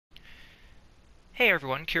Hey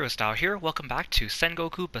everyone, Kirostyle here. Welcome back to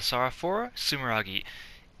Sengoku Basara 4 Sumeragi.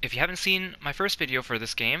 If you haven't seen my first video for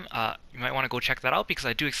this game, you might want to go check that out because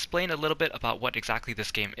I do explain a little bit about what exactly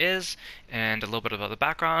this game is and a little bit about the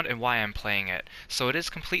background and why I'm playing it. So it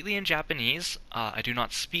is completely in Japanese. I do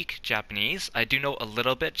not speak Japanese. I do know a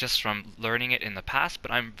little bit just from learning it in the past,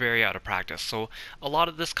 but I'm very out of practice. So a lot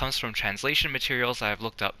of this comes from translation materials I've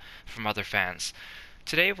looked up from other fans.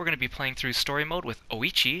 Today we're going to be playing through story mode with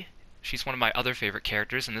Oichi. She's one of my other favorite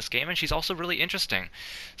characters in this game, and she's also really interesting.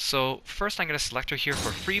 So first I'm going to select her here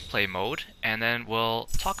for free play mode, and then we'll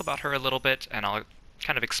talk about her a little bit, and I'll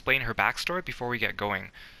kind of explain her backstory before we get going.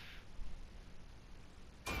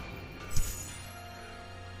 So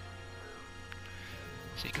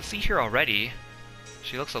you can see here already,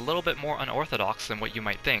 she looks a little bit more unorthodox than what you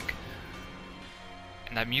might think.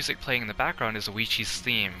 And that music playing in the background is Oichi's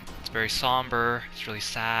theme. It's very somber, it's really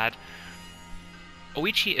sad.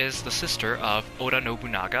 Oichi is the sister of Oda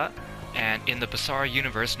Nobunaga, and in the Basara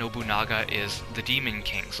universe, Nobunaga is the Demon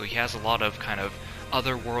King, so he has a lot of kind of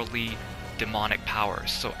otherworldly demonic powers.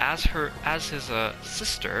 So as his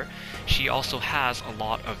sister, she also has a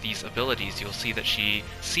lot of these abilities. You'll see that she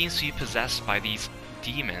seems to be possessed by these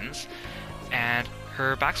demons, and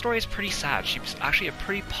her backstory is pretty sad. She's actually a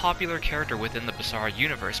pretty popular character within the Basara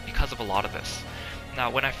universe because of a lot of this. Now,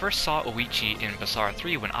 when I first saw Oichi in Basara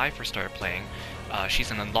 3, when I first started playing, she's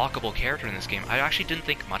an unlockable character in this game. I actually didn't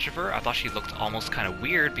think much of her. I thought she looked almost kind of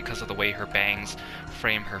weird because of the way her bangs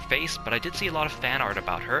frame her face, but I did see a lot of fan art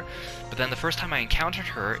about her. But then the first time I encountered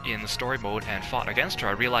her in the story mode and fought against her,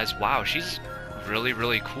 I realized, wow, she's really,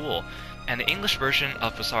 really cool. And the English version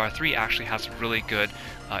of Basara 3 actually has a really good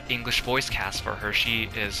English voice cast for her. She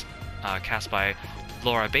is cast by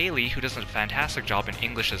Laura Bailey, who does a fantastic job in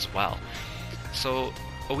English as well. So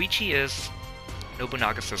Oichi is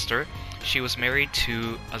Nobunaga's sister. She was married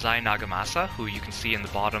to Azai Nagamasa, who you can see in the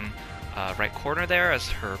bottom right corner there as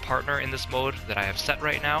her partner in this mode that I have set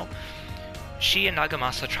right now. She and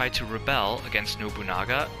Nagamasa tried to rebel against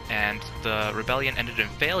Nobunaga, and the rebellion ended in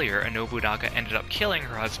failure, and Nobunaga ended up killing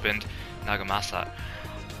her husband, Nagamasa.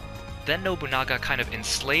 Then Nobunaga kind of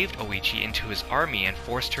enslaved Oichi into his army and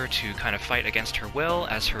forced her to kind of fight against her will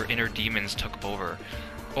as her inner demons took over.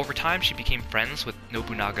 Over time, she became friends with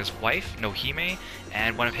Nobunaga's wife, Nohime,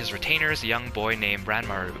 and one of his retainers, a young boy named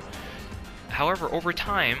Ranmaru. However, over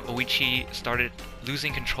time, Oichi started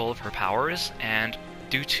losing control of her powers, and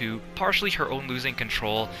due to partially her own losing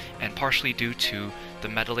control, and partially due to the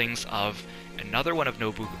meddlings of another one of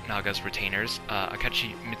Nobunaga's retainers,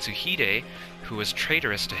 Akechi Mitsuhide, who was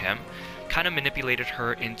traitorous to him, kind of manipulated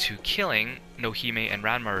her into killing Nohime and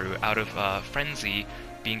Ranmaru out of frenzy,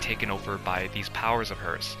 being taken over by these powers of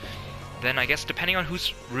hers. Then I guess depending on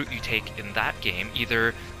whose route you take in that game,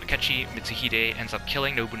 either Akechi Mitsuhide ends up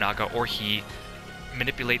killing Nobunaga, or he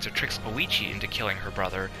manipulates or tricks Oichi into killing her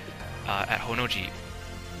brother at Honnoji.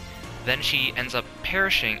 Then she ends up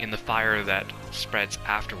perishing in the fire that spreads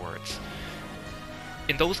afterwards.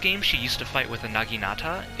 In those games, she used to fight with a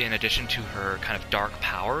Naginata in addition to her kind of dark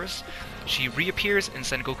powers. She reappears in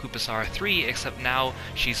Sengoku Basara 3, except now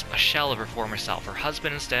she's a shell of her former self. Her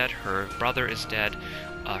husband is dead, her brother is dead,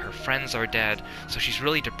 her friends are dead, so she's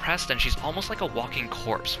really depressed, and she's almost like a walking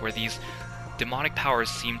corpse, where these demonic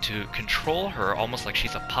powers seem to control her almost like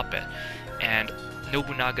she's a puppet. And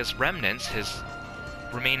Nobunaga's remnants, his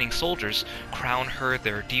remaining soldiers, crown her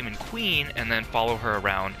their demon queen and then follow her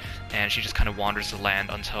around, and she just kind of wanders the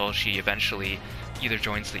land until she eventually either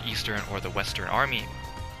joins the Eastern or the Western army.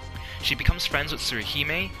 She becomes friends with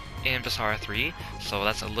Tsuruhime in Basara 3, so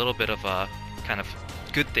that's a little bit of a kind of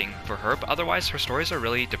good thing for her, but otherwise her stories are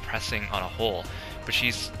really depressing on a whole. But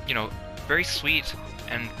she's, you know, very sweet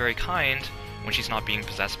and very kind when she's not being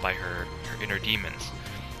possessed by her inner demons.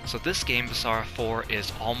 So this game, Basara 4,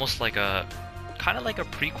 is almost like a kind of like a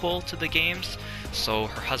prequel to the games. So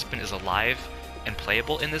her husband is alive and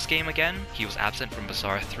playable in this game again. He was absent from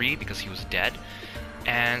Basara 3 because he was dead.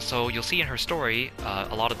 And so you'll see in her story,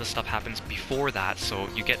 a lot of this stuff happens before that, so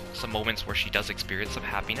you get some moments where she does experience some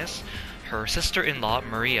happiness. Her sister-in-law,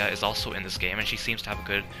 Maria, is also in this game, and she seems to have a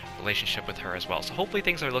good relationship with her as well. So hopefully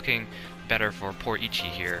things are looking better for poor Ichi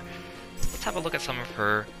here. Let's have a look at some of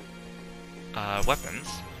her weapons.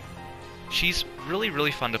 She's really,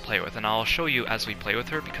 really fun to play with, and I'll show you as we play with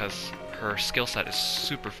her because her skill set is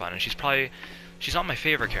super fun, and she's not my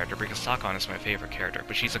favorite character because Sakon is my favorite character,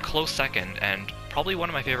 but she's a close second and probably one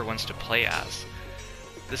of my favorite ones to play as.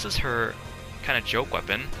 This is her kind of joke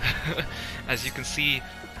weapon. As you can see,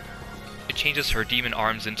 it changes her demon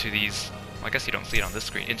arms into these, well, I guess you don't see it on this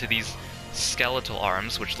screen, into these skeletal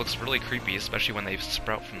arms, which looks really creepy, especially when they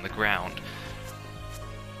sprout from the ground.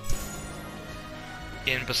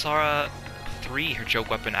 In Basara 3, her joke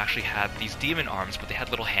weapon actually had these demon arms, but they had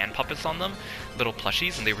little hand puppets on them, little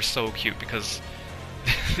plushies, and they were so cute because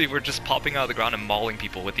they were just popping out of the ground and mauling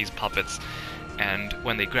people with these puppets. And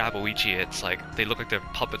when they grab Oichi, it's like they look like their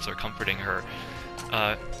puppets are comforting her.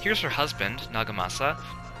 Here's her husband, Nagamasa.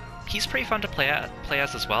 He's pretty fun to play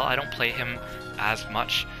as well. I don't play him as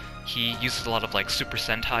much. He uses a lot of like Super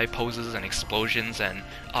Sentai poses and explosions, and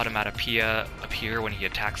automatopoeia appear when he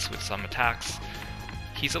attacks with some attacks.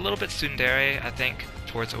 He's a little bit tsundere, I think,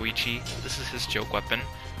 towards Oichi. This is his joke weapon.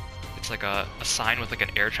 It's like a sign with like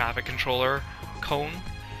an air traffic controller cone.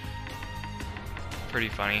 Pretty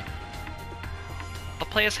funny. I'll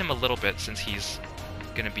play as him a little bit since he's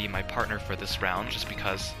gonna be my partner for this round, just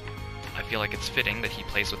because I feel like it's fitting that he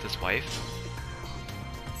plays with his wife.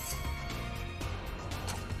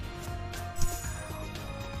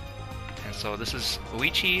 And so this is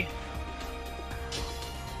Oichi,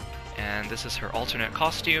 and this is her alternate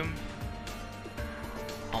costume.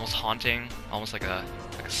 Almost haunting, almost like a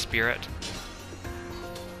spirit.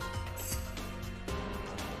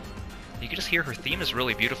 You can just hear her theme is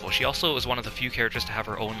really beautiful. She also is one of the few characters to have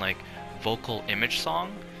her own like vocal image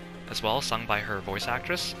song as well, sung by her voice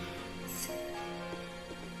actress.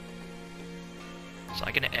 So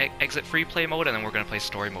I'm gonna exit free play mode, and then we're gonna play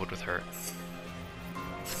story mode with her.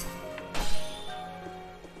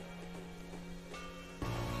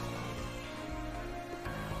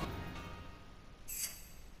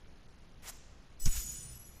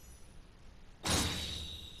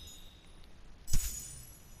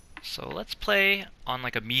 So let's play on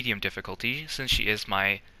like a medium difficulty, since she is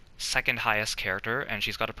my second highest character, and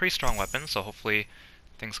she's got a pretty strong weapon, so hopefully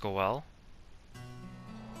things go well.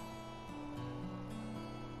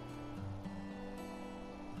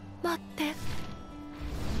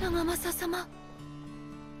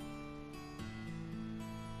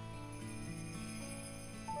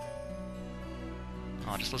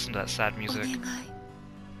 Oh, just listen to that sad music.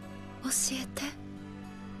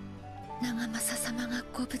 長政様が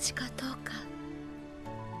ご無事かどうか。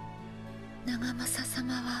長政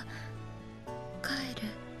様は帰る、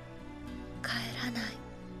帰らない、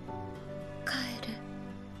帰る、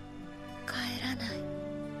帰らない、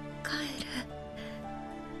帰る。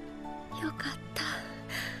よかった。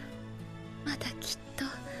まだきっと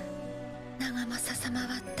長政様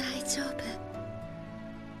は大丈夫。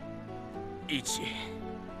一、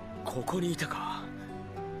ここにいたか。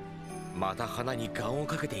また鼻にガンを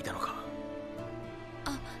かけていたのか。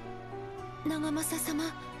あ、長政様、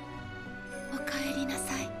お帰りな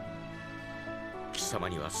さい。貴様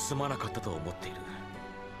にはすまなかったと思っている。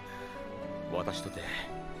私とて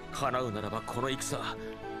叶うならばこの戦、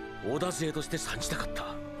織田勢として参じたかった。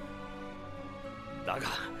だが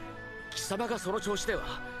貴様がその調子では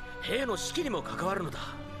兵の士気にも関わるのだ。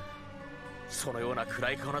そのような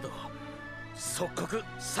暗い顔など即刻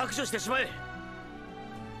削除してしまえ。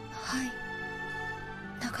はい、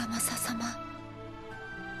長政様、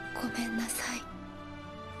ごめんなさい。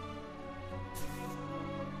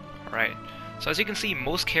Alright, so as you can see,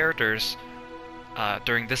 most characters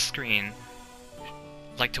during this screen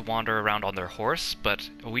like to wander around on their horse, but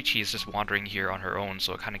Oichi is just wandering here on her own,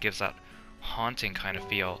 so it kind of gives that haunting kind of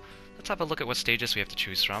feel. Let's have a look at what stages we have to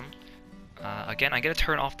choose from. Again, I'm going to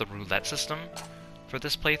turn off the roulette system for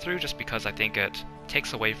this playthrough, just because I think it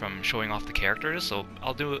takes away from showing off the characters, so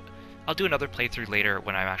I'll do another playthrough later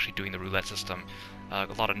when I'm actually doing the roulette system. A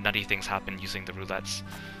lot of nutty things happen using the roulettes.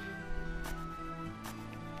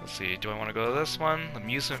 Let's see, do I want to go to this one, the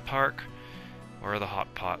amusement park, or the hot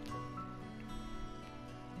pot?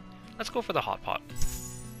 Let's go for the hot pot.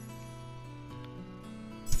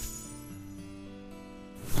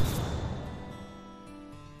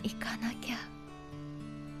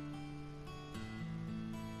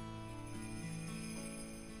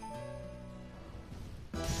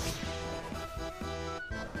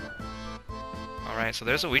 Alright, so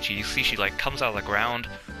there's Oichi. You see she like comes out of the ground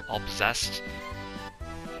all possessed.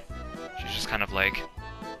 She's just kind of like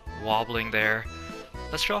wobbling there.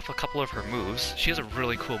 Let's show off a couple of her moves. She has a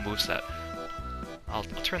really cool moveset. I'll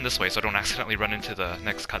turn this way so I don't accidentally run into the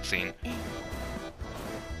next cutscene.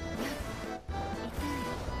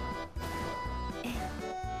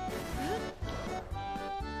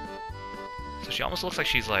 So she almost looks like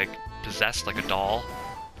she's like possessed, like a doll.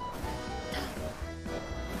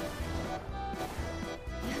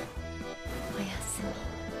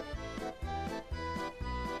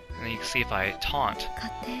 And then you can see if I taunt,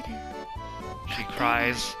 she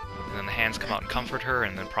cries, and then the hands come out and comfort her,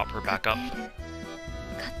 and then prop her back up.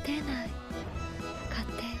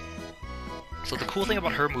 So the cool thing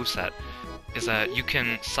about her moveset is that you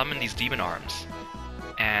can summon these demon arms,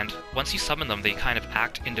 and once you summon them, they kind of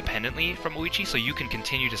act independently from Oichi, so you can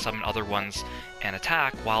continue to summon other ones and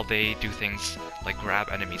attack while they do things like grab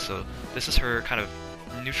enemies. So this is her kind of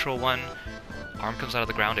neutral one. Arm comes out of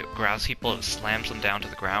the ground, it grabs people, it slams them down to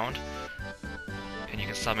the ground, and you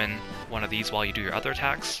can summon one of these while you do your other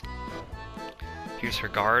attacks. Here's her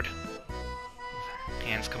guard.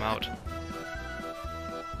 Hands come out.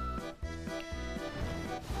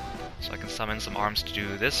 So I can summon some arms to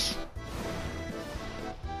do this.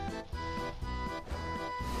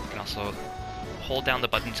 I can also hold down the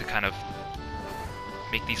button to kind of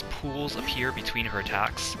make these pools appear between her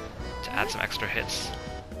attacks to add some extra hits.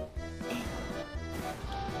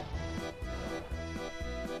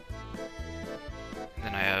 And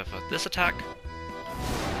then I have this attack.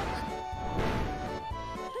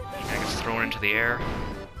 It kind of gets thrown into the air.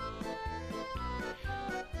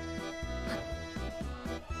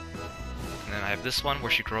 And then I have this one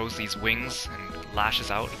where she grows these wings and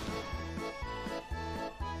lashes out.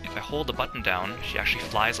 If I hold the button down, she actually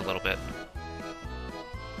flies a little bit.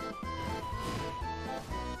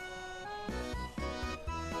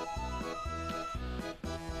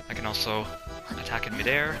 I can also attack in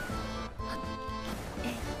midair.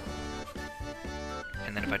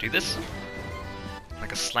 And then if I do this,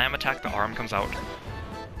 like a slam attack, the arm comes out,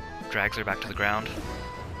 drags her back to the ground.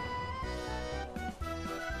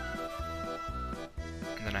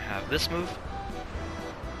 And then I have this move.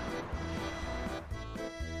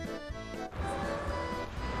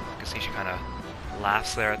 You can see she kind of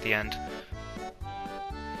laughs there at the end.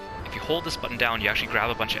 If you hold this button down, you actually grab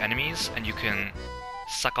a bunch of enemies, and you can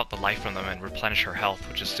suck out the life from them and replenish her health,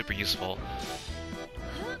 which is super useful.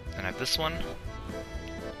 Then I have this one.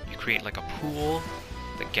 You create like a pool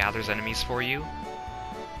that gathers enemies for you.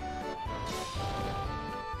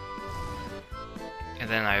 And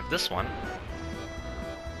then I have this one,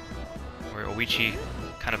 where Oichi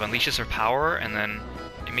kind of unleashes her power, and then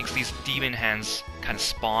it makes these demon hands kind of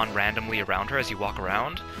spawn randomly around her as you walk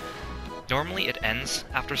around. Normally it ends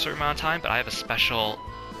after a certain amount of time, but I have a special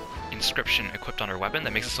inscription equipped on her weapon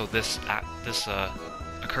that makes it so this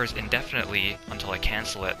occurs indefinitely until I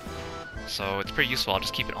cancel it. So it's pretty useful. I'll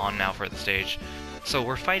just keep it on now for the stage. So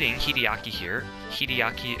we're fighting Hideaki here.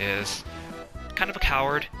 Hideaki is kind of a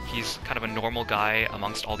coward. He's kind of a normal guy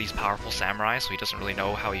amongst all these powerful samurai, so he doesn't really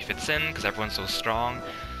know how he fits in because everyone's so strong.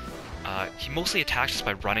 He mostly attacks just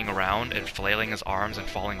by running around and flailing his arms and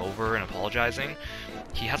falling over and apologizing.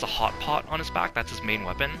 He has a hot pot on his back, that's his main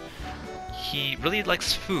weapon. He really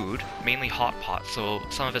likes food, mainly hot pot, so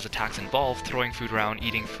some of his attacks involve throwing food around,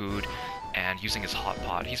 eating food, and using his hot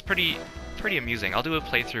pot. He's pretty amusing. I'll do a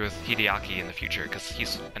playthrough with Hideaki in the future, because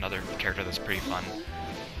he's another character that's pretty fun.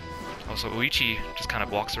 Also, Oichi just kind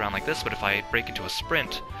of walks around like this, but if I break into a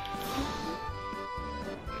sprint,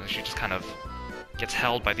 she just kind of gets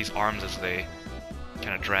held by these arms as they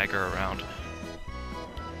kind of drag her around.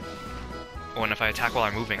 Oh, and if I attack while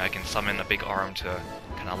I'm moving, I can summon a big arm to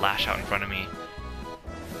kind of lash out in front of me.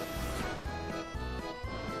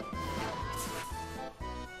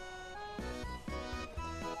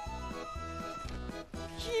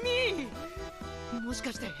 Kimi! もし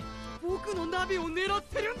かして僕の鍋を狙っ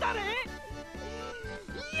てるんだね?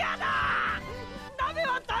 やだ! 鍋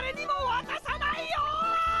は誰にも渡さないよ!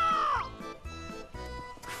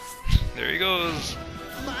 There he goes.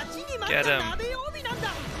 Get him.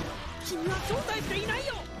 So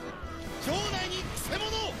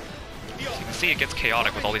you can see it gets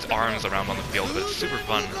chaotic with all these arms around on the field, but it's super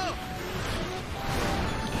fun.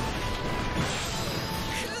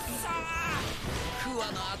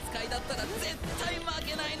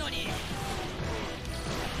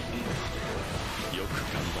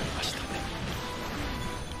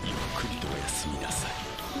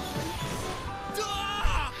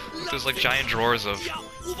 There's like giant drawers of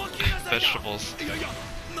vegetables.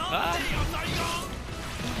 Ah.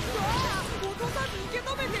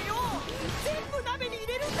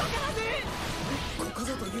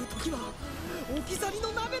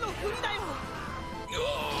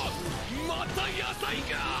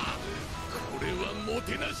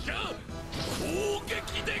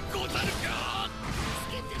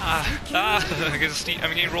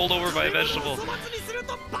 I'm getting rolled over by a vegetable.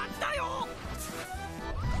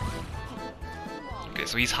 Okay,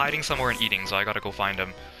 so he's hiding somewhere and eating, so I gotta go find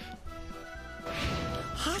him.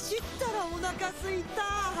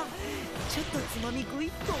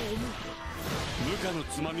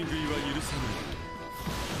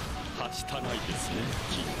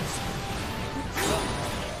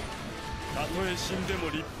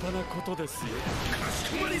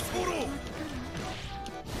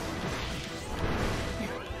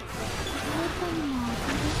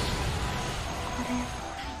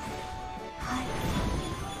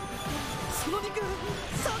 この肉3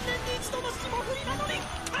年に一度の霜降りなのに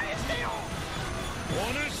返してよ。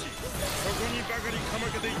お主、そこにばかりか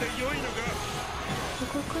まけていて良いのか。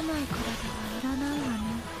動かないからではいらないわ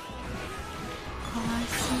ね。かわ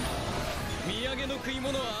いそう。土産の食い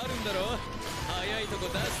物はあるんだろ。早いとこ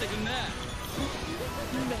出してくんな。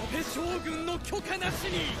鍋将軍の許可なし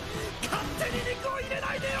に勝手に肉を入れ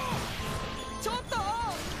ないでよ。ちょっと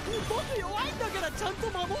僕弱いんだからちゃん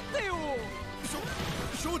と守ってよ。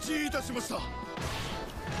承知いたしました。 I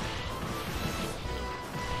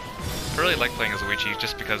really like playing as Oichi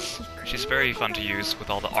just because she's very fun to use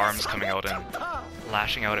with all the arms coming out and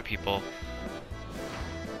lashing out at people.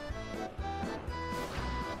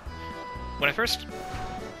 When I first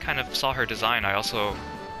kind of saw her design, I also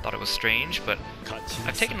thought it was strange, but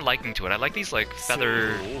I've taken a liking to it. I like these like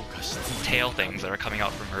feather tail things that are coming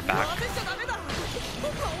out from her back.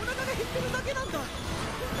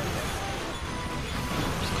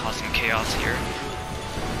 Just cause some chaos here.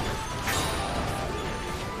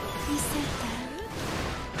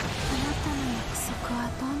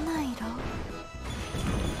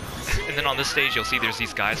 And then on this stage you'll see there's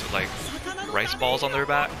these guys with like rice balls on their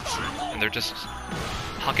backs, and they're just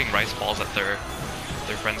hucking rice balls at their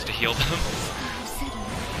friends to heal them.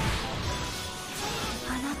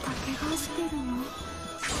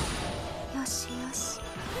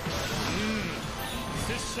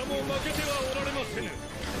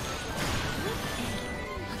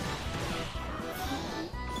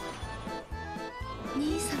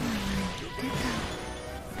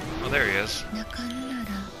 Oh, there he is.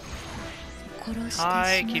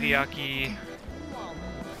 Hi, Kiriaki.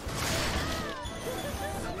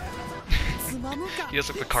 He has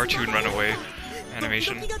like the cartoon runaway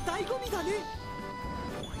animation. Let's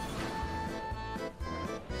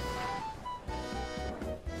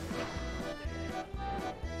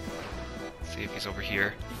see if he's over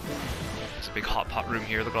here. There's a big hot pot room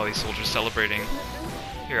here. Look at all these soldiers celebrating.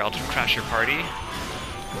 Here, I'll just crash your party.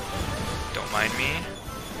 Don't mind me.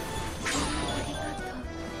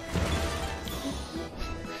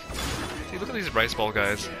 See, look at these rice ball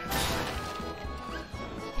guys.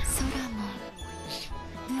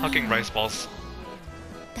 Hucking rice balls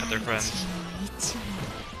at their friends.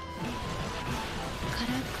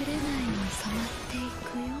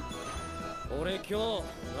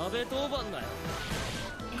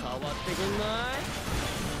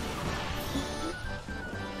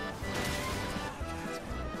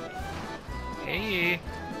 Hey,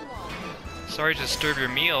 sorry to disturb your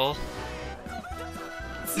meal.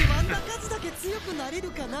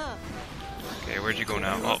 Okay, where'd you go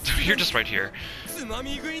now? Oh, you're just right here.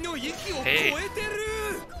 Hey.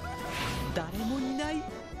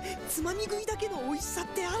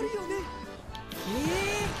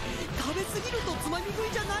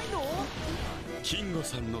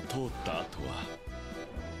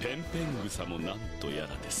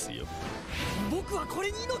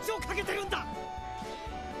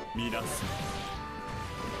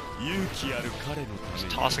 Just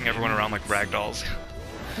tossing everyone around like ragdolls.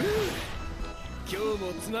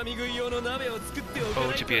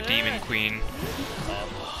 Oh, to be a demon queen.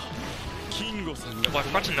 Well, I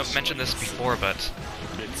forgot to mention this before, but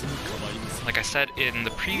like I said in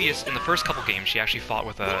the first couple games, she actually fought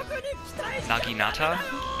with a Naginata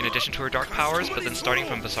in addition to her dark powers, but then starting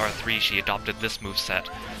from Basara 3, she adopted this moveset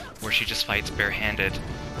where she just fights barehanded,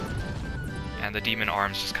 and the demon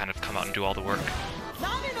arms just kind of come out and do all the work.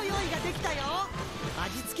 Oh,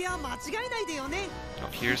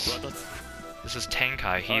 this is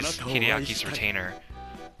Tenkai. He's Hideaki's retainer.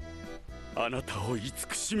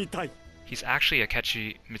 He's actually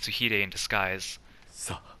Akechi Mitsuhide in disguise.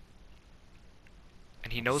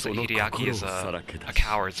 And he knows that Hideaki is a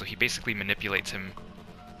coward, so he basically manipulates him.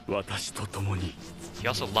 He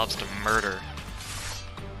also loves to murder.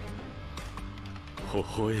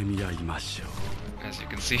 As you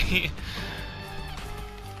can see.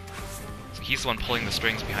 So he's the one pulling the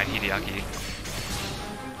strings behind Hideaki.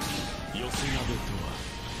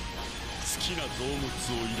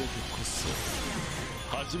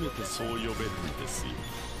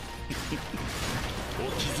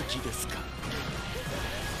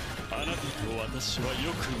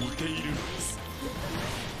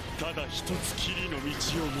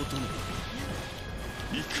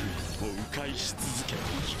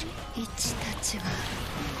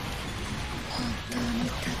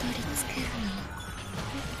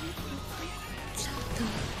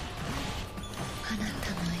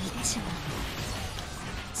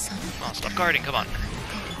 Oh, stop guarding, come on.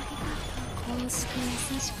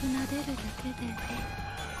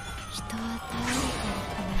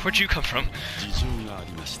 Where'd you come from?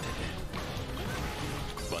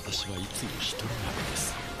 私はいつも一人鍋で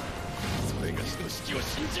す。それがしの指揮を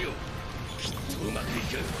信じよう。きっとうまくい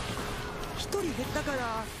く。一人減ったか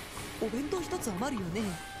らお弁当一つ余るよね。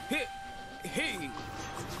へい。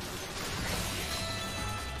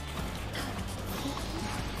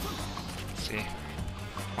See,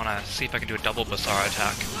 wanna see if I can do a double Basara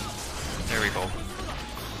attack. There we go.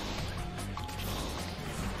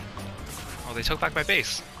 Oh, they took back my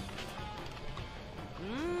base.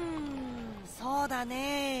 そうだ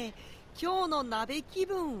ね。今日の鍋気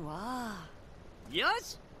分はよ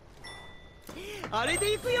し。あれ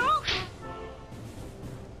でいくよ。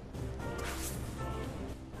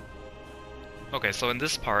Okay, so in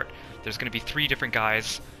this part, there's going to be 3 different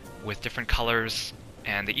guys with different colors,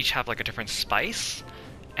 and they each have like a different spice,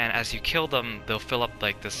 and as you kill them, they'll fill up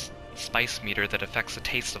like this spice meter that affects the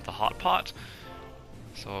taste of the hot pot.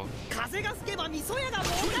 So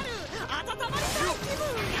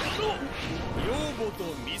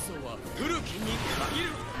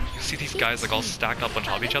you see these guys like all stacked up on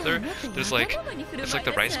top of each other. There's like, it's like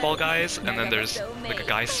the rice ball guys, and then there's like a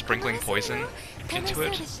guy sprinkling poison into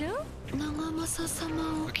it.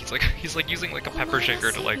 Look, he's like using like a pepper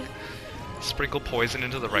shaker to like sprinkle poison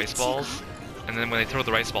into the rice balls, and then when they throw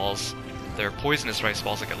the rice balls, they're poisonous rice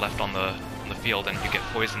balls that get left on the field, and you get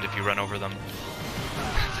poisoned if you run over them.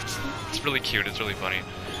 It's really cute. It's really funny.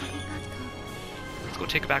 Let's go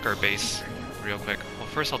take back our base real quick. Well,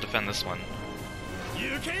 first I'll defend this one.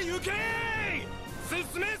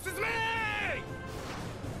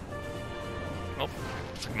 Oh,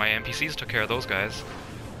 looks like my NPCs took care of those guys.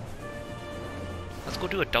 Let's go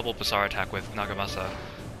do a double Basara attack with Nagamasa.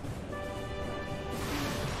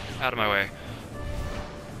 Out of my way.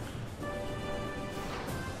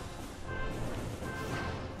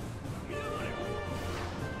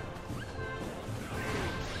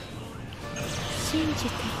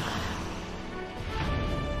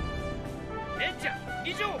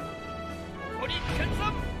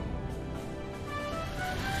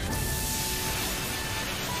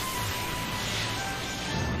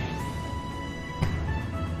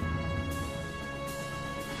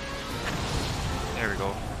 There we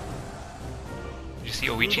go. Did you see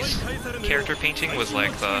Oichi's character painting was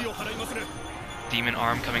like the demon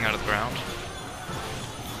arm coming out of the ground?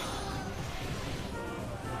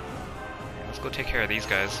 Let's go take care of these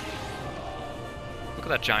guys. Look at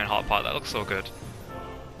that giant hot pot, that looks so good.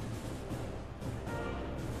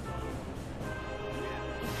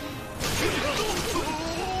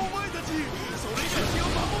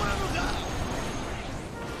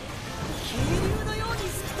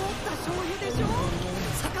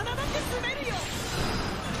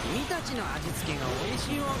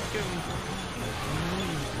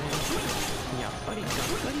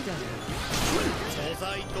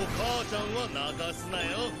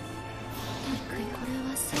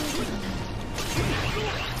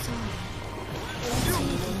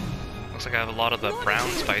 Looks like I have a lot of the brown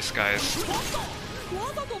spice guys.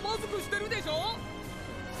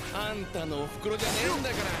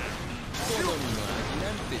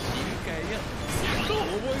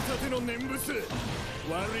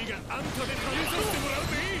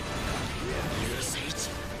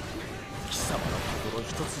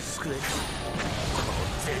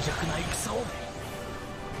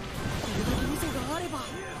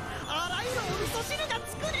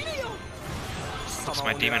 Looks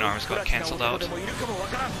my demon arms got cancelled out. Here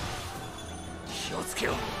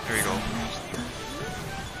we go.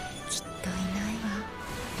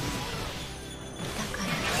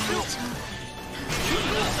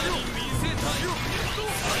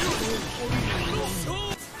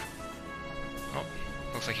 Oh,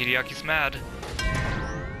 looks like Hideaki's mad.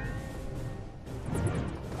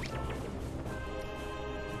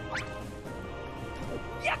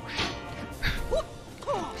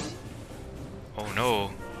 Oh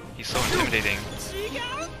no, he's so intimidating.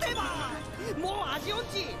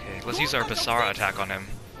 Okay, let's use our Basara attack on him.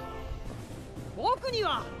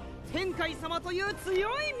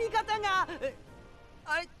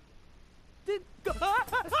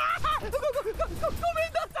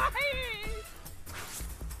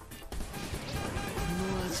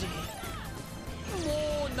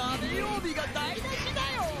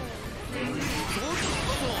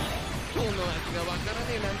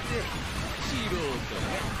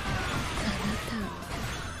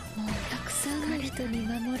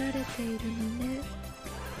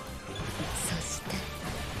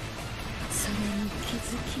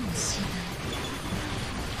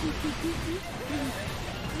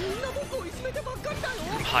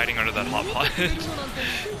 I'm hiding under that hot pot.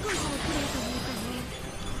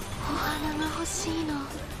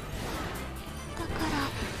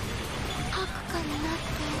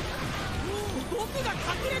 僕が隠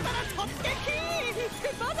れたら突撃。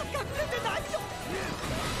まだ隠れてないよ。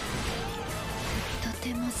と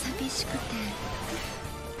ても寂しくてこ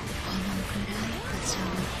のぐらいかしら。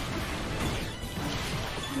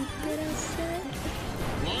いってらっしゃい。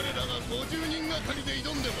我らが50人がかりで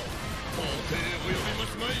挑んでも到底及びます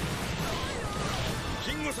まい。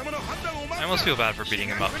キング様の判断を待つ。 I almost feel bad for beating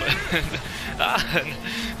him up, but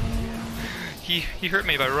he hurt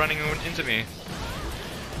me by running into me.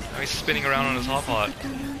 Now he's spinning around on his hot pot. 方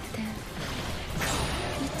なんて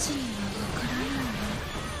一にはわからないわ。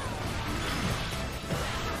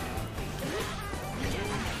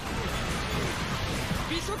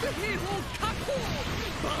美食兵法確保。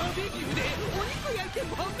バーベキューでお肉焼いて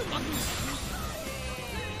バクバク。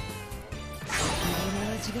君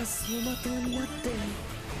の味が走馬灯になって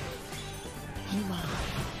今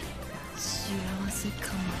幸せ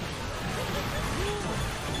かも。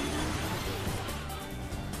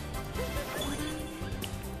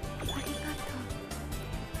ありがと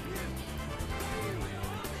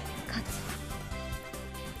うカツ。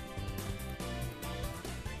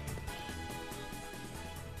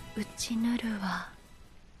うちぬるは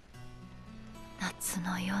夏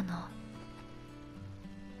の夜の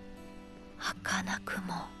儚く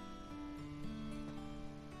も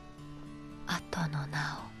後の名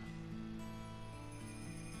を。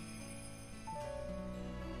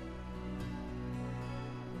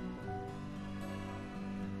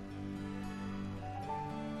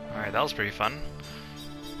Alright, that was pretty fun.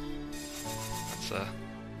 Let's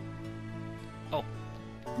oh,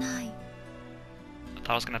 ない I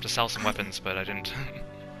thought I was gonna have to sell some weapons, but I didn't.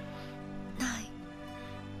 ない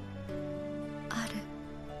ある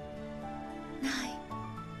ない。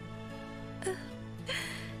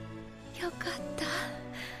よかった。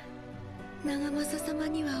長政様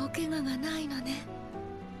にはお怪我がないのね。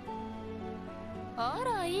あ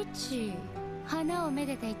ら、イチ、花をめ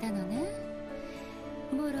でていたのね。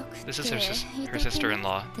もろくて This is her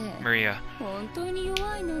sister-in-law, Maria. 本当に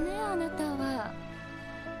弱いのね、あなたは。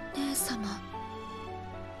姉様、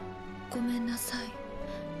ごめんなさ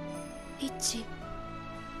い。一、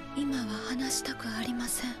今は話したくありま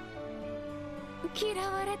せん。嫌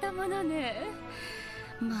われたものね。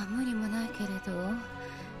まあ無理もないけれど、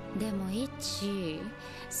でもイチ、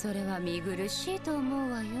それは見苦しいと思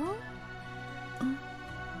うわよ。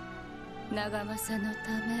長政のた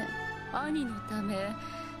め、兄のため、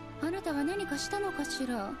あなたは何かしたのかし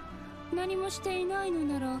ら。何もしていないの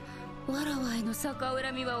なら、わらわへの逆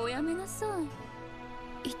恨みはおやめなさ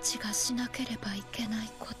い。一がしなければいけな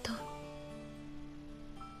いこと、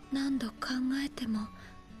何度考えても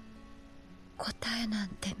答えなん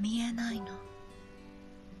て見えないの。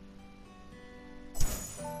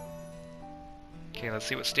Okay, let's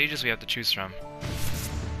see what stages we have to choose from.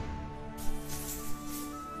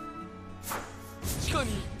 地下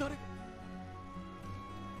に誰。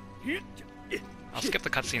 I'll skip the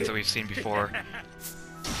cutscenes that we've seen before.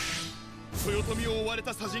 豊臣を追われ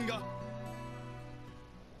た砂人が。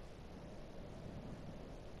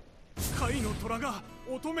甲斐の虎が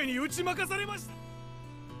乙女に打ち負かされまし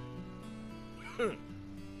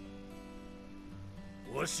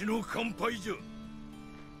た。わしの乾杯じゃ。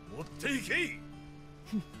持っていけい。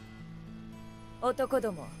男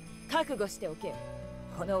ども、覚悟しておけ。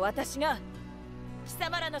この私が貴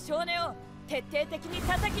様らの少年を徹底的に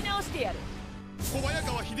叩き直してやる。小早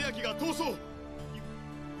川秀明が逃走。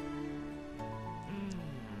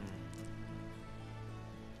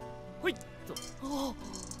ほいっと。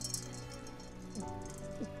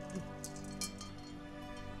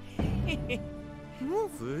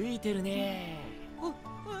吹いてるね。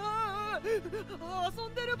遊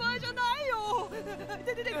んでる場合じゃないよ。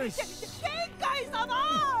天海様。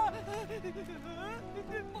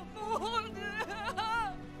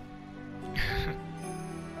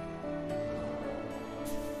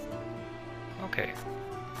Okay.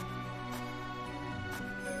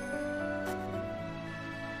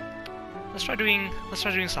 Let's try doing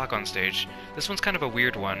Sokka on stage. This one's kind of a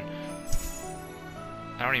weird one.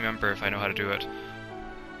 I don't remember if I know how to do it.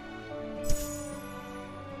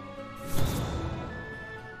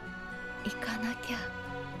 行かなきゃ。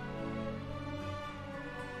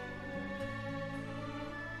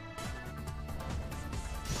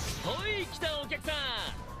ほい、来たお客さん。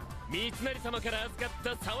三成様から預か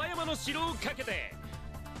った沢山の城をかけて、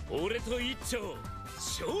俺と一丁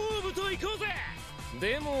勝負と行こうぜ。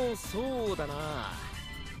でもそうだな、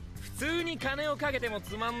普通に金をかけても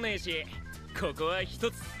つまんねえし、ここは一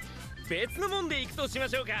つ別のもんで行くとしま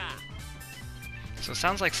しょうか。 So it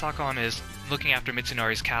sounds like Sakon is looking after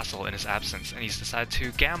Mitsunari's castle in his absence, and he's decided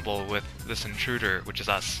to gamble with this intruder, which is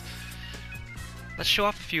us. let's show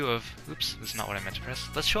off a few of... Oops, this is not what I meant to press.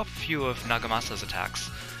 Let's show off a few of Nagamasa's attacks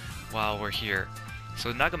while we're here.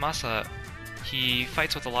 So Nagamasa, he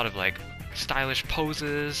fights with a lot of like stylish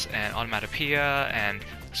poses and onomatopoeia and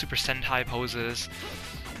Super Sentai poses.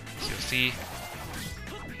 So you'll see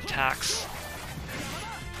he attacks,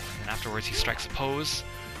 and afterwards he strikes a pose.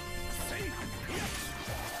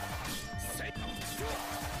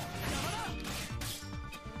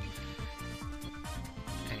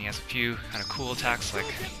 And he has a few kind of cool attacks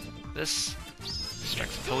like this.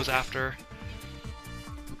 Strikes a pose after.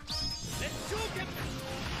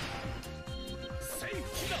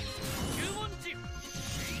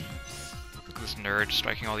 Look at this nerd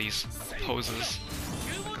striking all these poses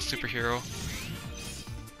like a superhero.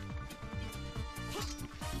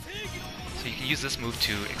 So you can use this move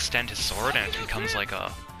to extend his sword and it becomes like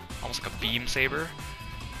a almost like a beam saber.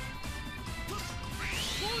 You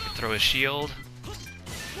can throw his shield.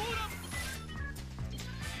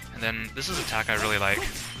 And then this is an attack I really like. It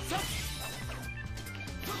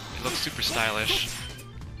looks super stylish.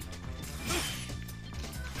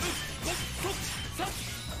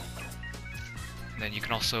 And then you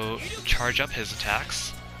can also charge up his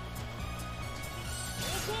attacks.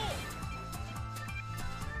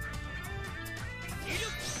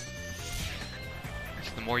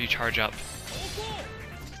 So the more you charge up,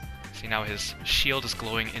 see now his shield is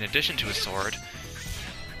glowing in addition to his sword.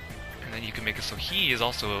 And then you can make it so he is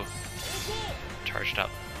also charged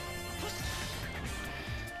up.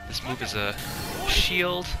 This move is a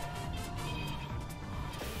shield.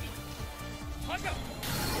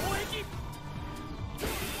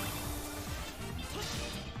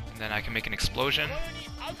 And then I can make an explosion.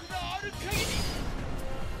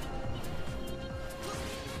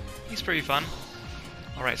 He's pretty fun.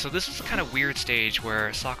 Alright, so this is a kind of weird stage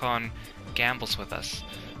where Sakon gambles with us.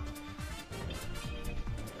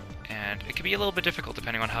 And it can be a little bit difficult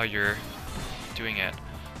depending on how you're doing it.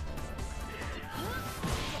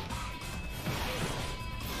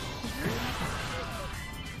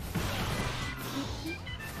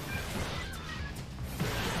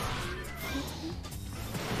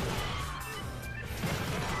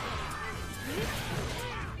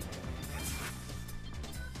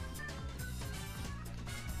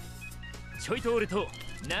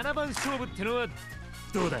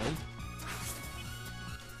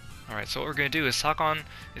 Alright, so what we're going to do is Sakon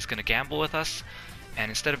is going to gamble with us, and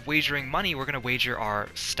instead of wagering money, we're going to wager our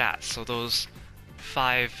stats. So those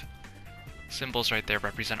 5 symbols right there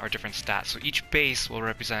represent our different stats. So each base will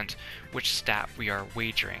represent which stat we are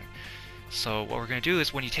wagering. So what we're going to do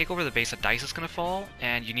is when you take over the base, a dice is going to fall,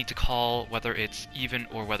 and you need to call whether it's even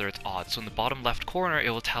or whether it's odd. So in the bottom left corner, it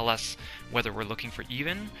will tell us whether we're looking for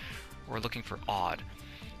even or looking for odd.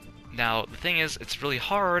 Now, the thing is, it's really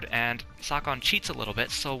hard, and Sakon cheats a little bit,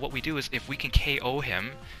 so what we do is if we can KO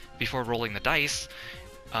him before rolling the dice,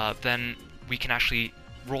 then we can actually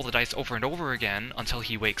roll the dice over and over again until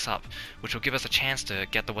he wakes up, which will give us a chance to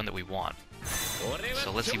get the one that we want.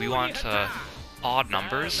 So let's see, we want odd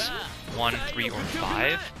numbers, 1, 3, or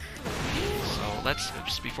 5. So let's,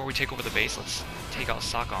 just before we take over the base, let's take out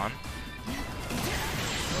Sakon.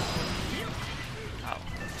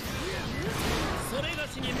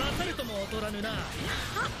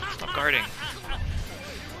 Stop guarding.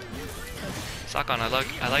 Sakon, I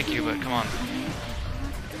like you, but come on.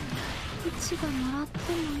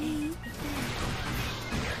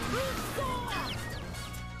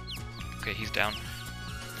 Okay, he's down.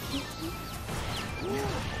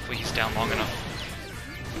 Hopefully he's down long enough.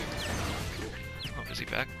 Oh, is he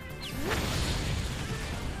back?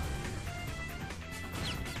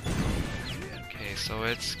 Okay, so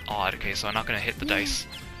it's odd. Okay, so I'm not gonna hit the dice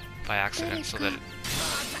by accident, so that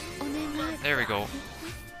there we go.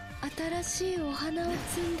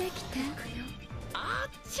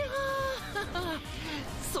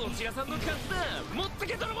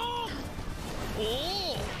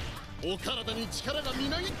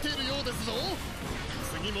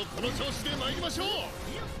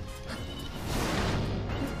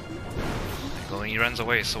 Well, he runs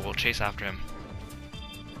away, so we'll chase after him.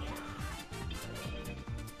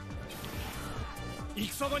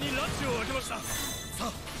 戦場に拉致を開けました。さ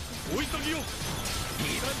あ、お急ぎを。二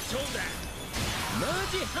番勝負だ。マ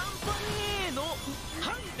ジ半端ねえの。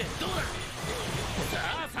ハンデどうだ。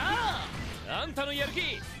さあさあ、あんたのやる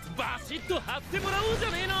気バシッと張ってもらおうじゃ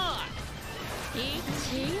ねえの。イッ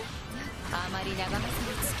チ、あまり長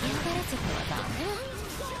政に突き上がらせてはダメ。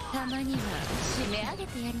たまには締め上げ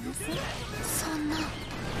てやりなさい。そんな。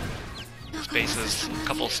 Spaces, a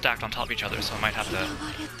couple stacked on top of each other, so I might have to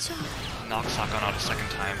knock Sakon out a second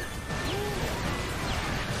time.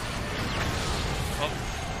 Oh.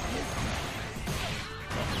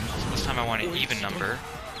 time I want an even number.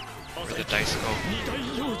 Where the dice go.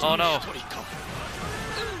 Oh no!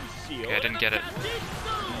 Okay, I didn't get it.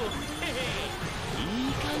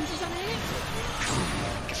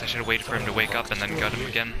 Guess I should have waited for him to wake up and then got him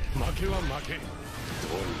again.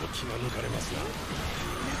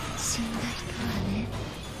 死んだ人はね、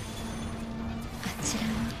あちら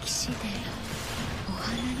の岸でお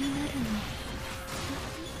花になるの。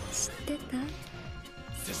知ってた？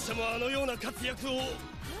拙者もあのような活躍を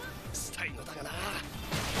したいのだがな。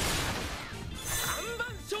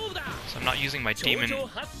So I'm not using my demon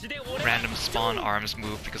random spawn arms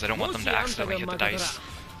move because I don't want them to accidentally hit the dice.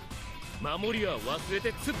 Maybe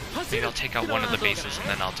I'll take out one of the bases and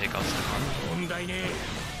then I'll take out Sengoku.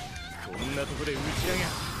 こんなとこでうちら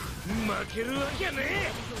が負けるわけね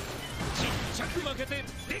え。ちっちゃく負けてでっ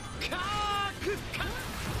かーくか。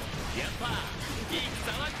やっぱ戦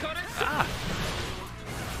はこれさ。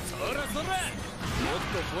そらそら、もっ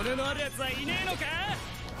と骨のあるやつはいねえのか。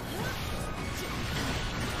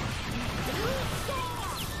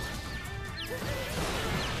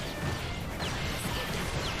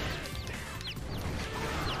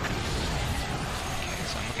Okay,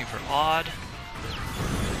 so I'm looking for odd.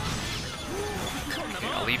 Okay,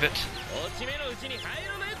 I'll leave it.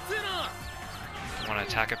 I want to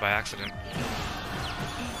attack it by accident.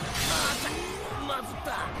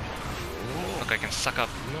 Look, I can suck up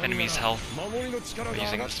enemies' health by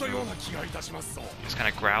using this move. Just kind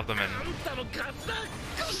of grab them and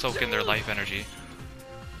soak in their life energy.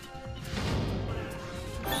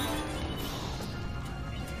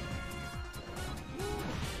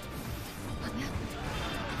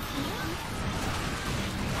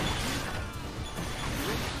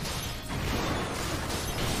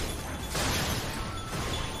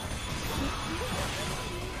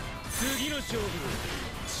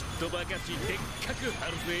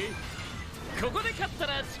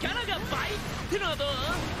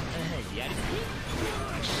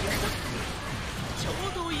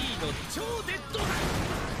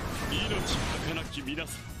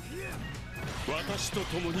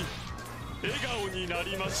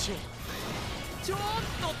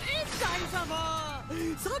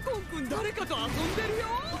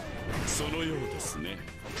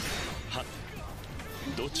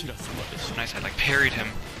 Nice, I like parried him.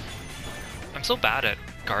 I'm so bad at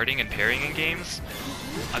guarding and parrying in games.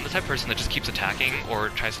 I'm the type of person that just keeps attacking or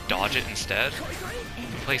tries to dodge it instead. If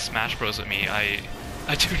you play Smash Bros with me, I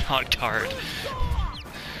do not guard.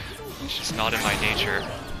 It's just not in my nature.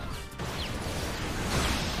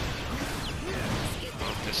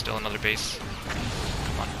 Oh, there's still another base.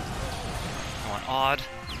 Come on. I want odd.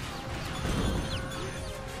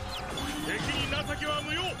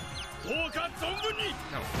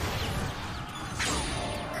 No.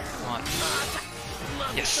 Come on.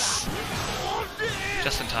 Yes!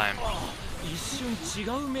 Just in time.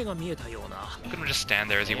 Couldn't just stand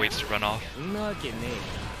there as he waits to run off.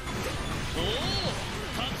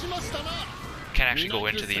 Can't actually go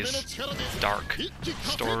into these dark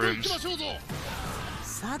storerooms.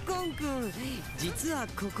 Come on,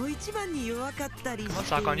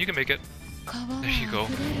 Sakon, you can make it. There you go.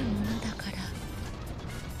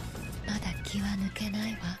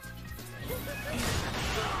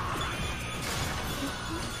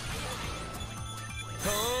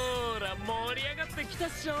 Oh,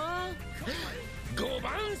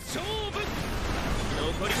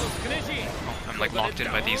 I'm like locked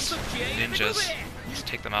in by these ninjas. Let's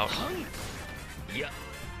take them out.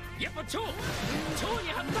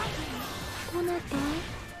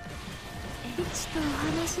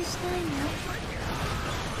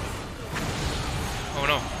 Oh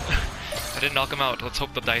no. I didn't knock him out. Let's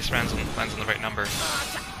hope the dice lands on the right number.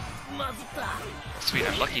 Sweet,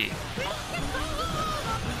 I'm lucky.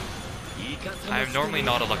 I'm normally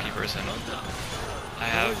not a lucky person. I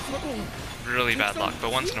have really bad luck,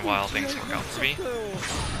 but once in a while things work out for me.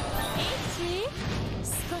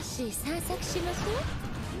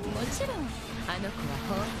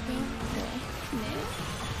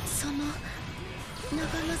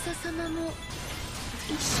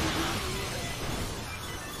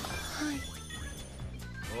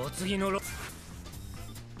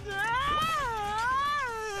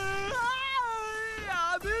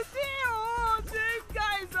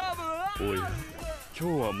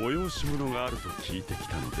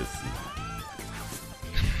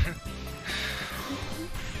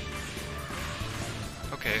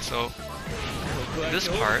 Okay, so in this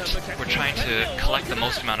part, we're trying to collect the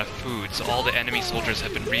most amount of food, so all the enemy soldiers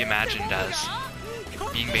have been reimagined as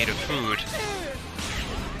being made of food.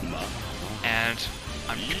 And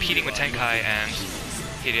I'm competing with Tenkai, and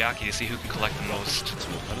Hideaki to see who can collect the most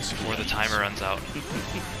before the timer runs out.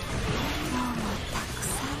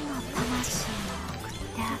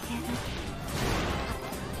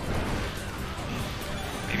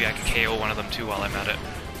 Maybe I can KO one of them too while I'm at it.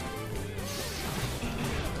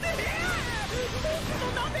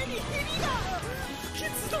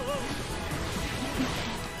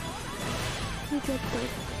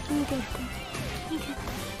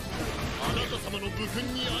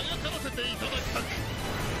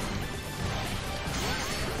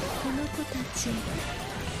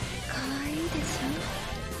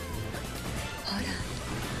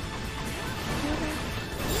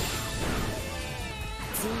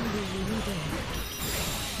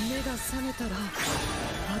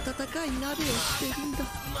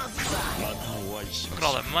 Look at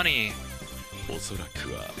all that money.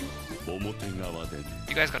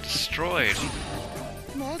 You guys got destroyed.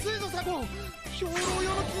 まずいぞサコン、兵糧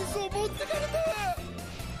用の金子を持ってかれた。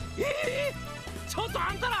ちょっと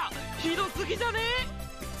あんたらひどすぎじゃねえ。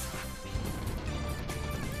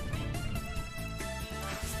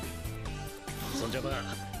そんじゃまあ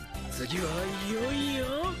次はいよいよ。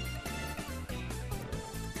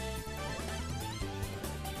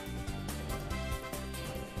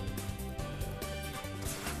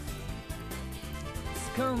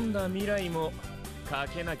掴んだ未来もか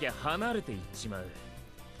けなきゃ離れていっちまう。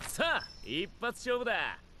さあ一発勝負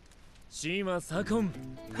だ。シーマサコン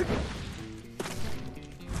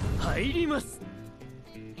入ります。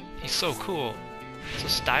 He's so cool, so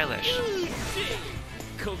stylish.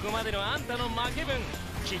 ここまでのあんたの負け分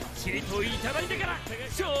きっちりといただいてから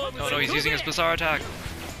勝負。 Oh no, he's using his Basara attack.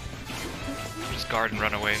 Just guard and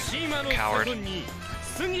run away. Coward.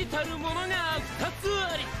 過ぎたるものが2つ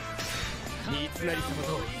あり。三成様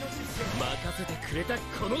と任せてくれた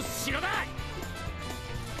この城だ。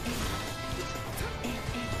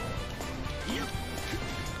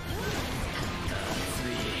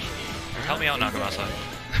 Help me out, Nagamasa.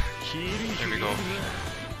 There we go.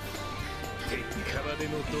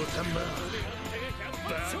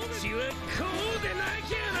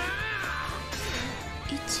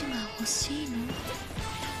 1が欲しいの？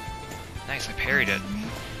 Nice, I parried it.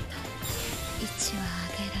 1はあ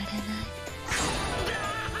げられない。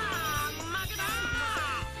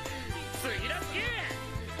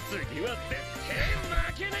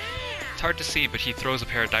 It's hard to see, but he throws a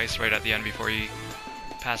pair of dice right at the end before he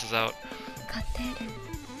passes out. I'll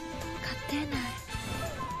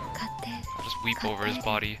just weep over his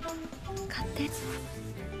body.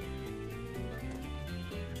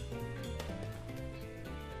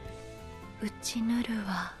 うちぬる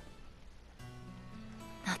は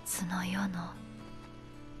夏の夜の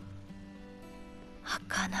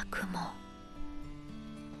儚くも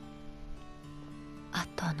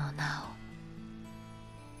後の名を。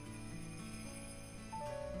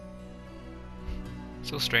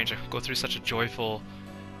 So strange, I go through such a joyful,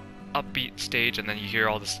 upbeat stage and then you hear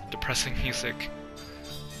all this depressing music.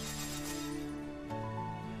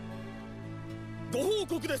 ご報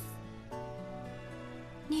告です。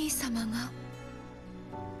兄様が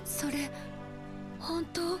それ本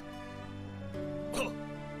当？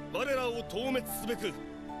我らを討滅すべく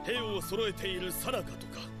兵を揃えている最中と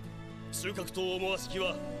か、収穫と思わしき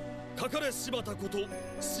はかかれ柴田こと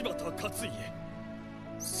柴田勝家。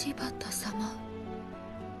柴田様、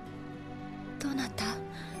どなた？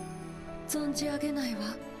存じ上げないわ。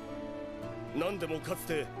何でもかつ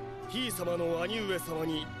てひい様の兄上様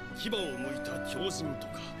に牙をむいた狂人と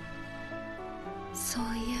か。そ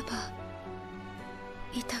ういえば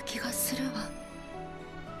いた気がするわ。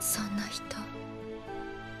そんな人。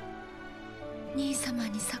兄様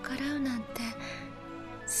に逆らうなんて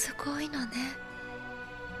すごいのね。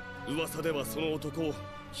噂ではその男を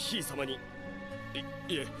ひい様に、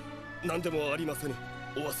いえ、何でもありませぬ。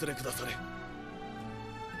お忘れくだされ。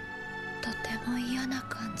とても嫌な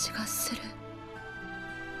感じがする。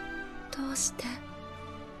どうして？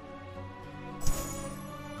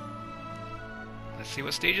 Let's see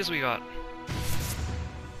what stages we got.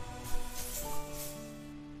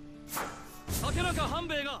 竹中半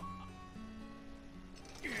兵衛が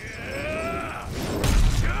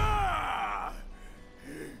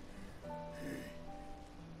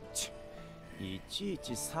いちい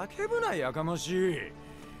ち叫ぶなやかましい。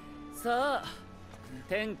さあ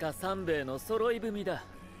天下三兵衛の揃い踏みだ。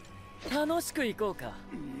楽しく行こうか。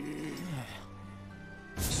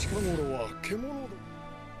近頃は獣だ。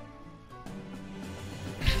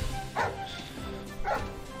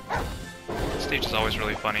 Stage is always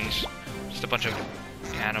really funny. Just a bunch of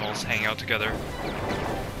animals hanging out together.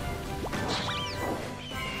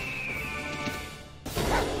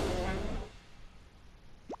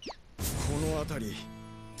 この辺り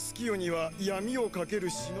キヨには闇をかける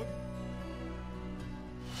忍び。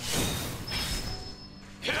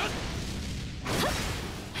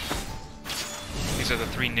 These are the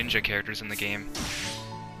 3 ninja characters in the game.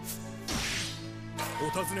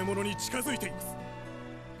 お尋ね者に近づいています。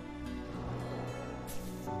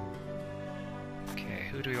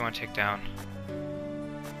 Okay, who do we want to take down?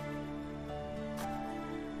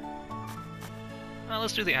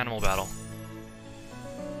 Let's do the animal battle.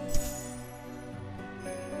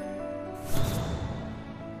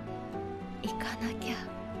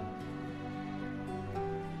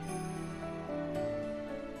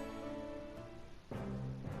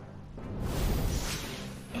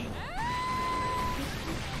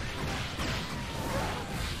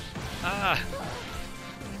 Ah!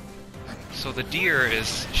 So the deer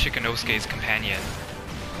is Shikanosuke's companion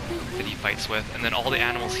that he fights with, and then all the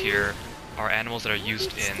animals here are animals that are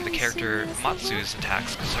used in the character Matsu's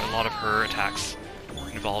attacks, because a lot of her attacks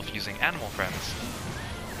involve using animal friends.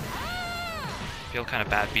 Feel kind of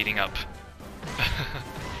bad beating up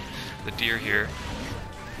the deer here.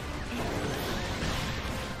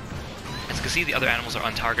 As you can see, the other animals are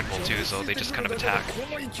untargetable too, so they just kind of attack.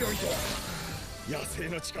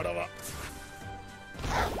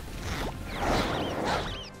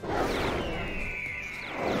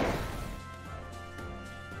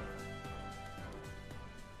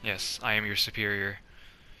 Yes, I am your superior.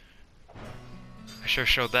 I sure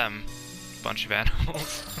showed them a bunch of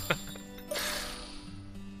animals.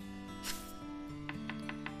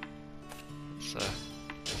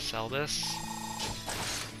 Let's sell this.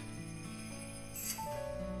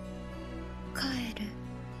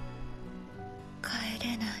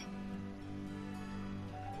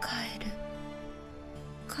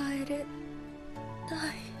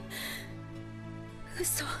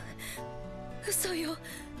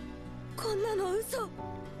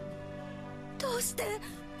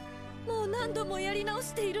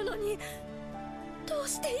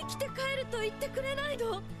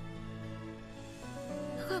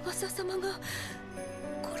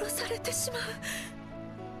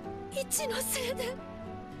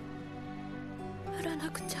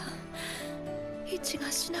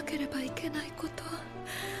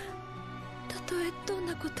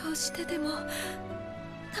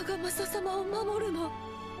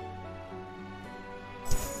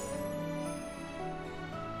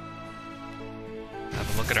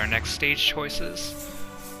 Have a look at our next stage choices.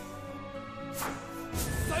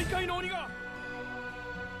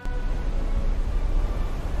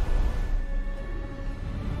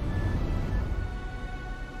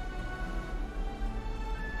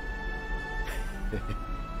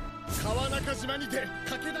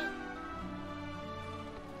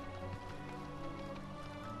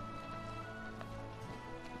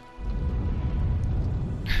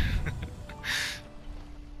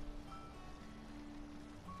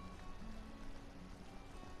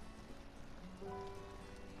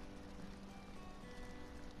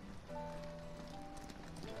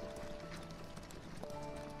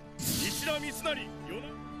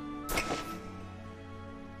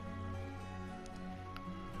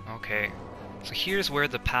 Okay, so here's where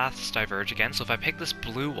the paths diverge again. So if I pick this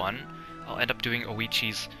blue one, I'll end up doing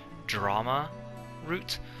Oichi's drama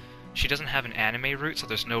route. She doesn't have an anime route, so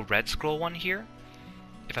there's no red scroll one here.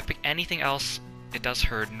 If I pick anything else, it does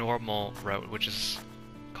her normal route, which is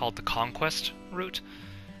called the Conquest route.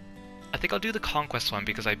 I think I'll do the Conquest one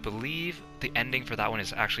because I believe the ending for that one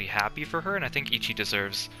is actually happy for her, and I think Ichi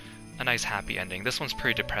deserves a nice happy ending. This one's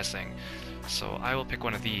pretty depressing, so I will pick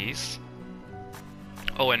one of these.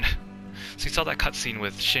 Oh, and so you saw that cutscene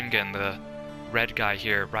with Shingen, the red guy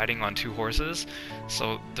here, riding on 2 horses.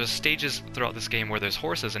 So there's stages throughout this game where there's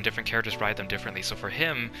horses and different characters ride them differently. So for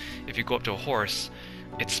him, if you go up to a horse,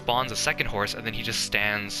 it spawns a second horse and then he just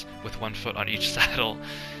stands with 1 foot on each saddle.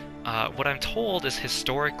 What I'm told is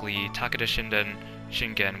historically Takeda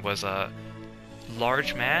Shingen was a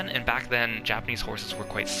large man, and back then Japanese horses were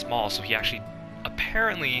quite small, so he actually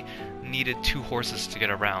apparently needed 2 horses to get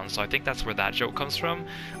around. So I think that's where that joke comes from,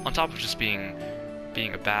 on top of just being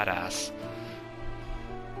a badass.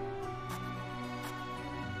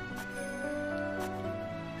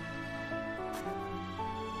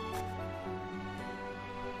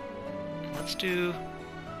 Let's do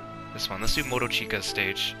this one. Let's do Motochika's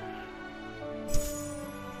stage.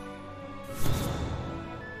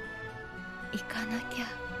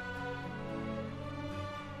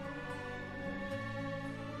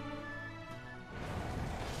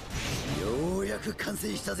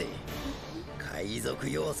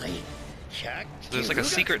 So there's like a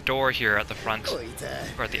secret door here at the front,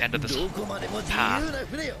 or at the end of this path,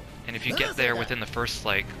 and if you get there within the first,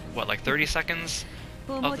 like, what, like 30 seconds,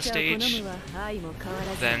 of the stage,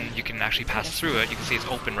 then you can actually pass through it. You can see it's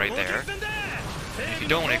open right there. If you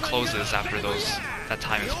don't, it closes after that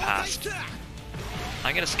time has passed.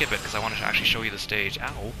 I'm gonna skip it because I want to actually show you the stage.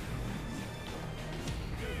 Ow.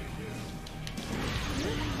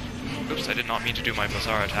 Oops, I did not mean to do my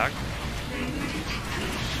Basara attack.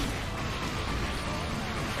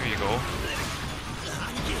 There you go.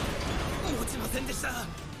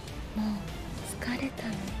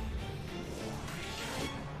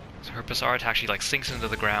 So her Basara attack, she like sinks into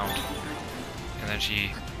the ground, and then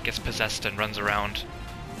she gets possessed and runs around.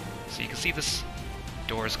 So you can see this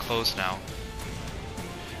door is closed now.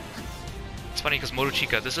 It's funny because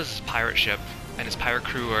Motochika, this is his pirate ship, and his pirate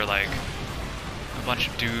crew are like a bunch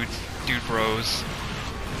of dude bros.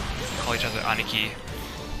 Call each other Aniki.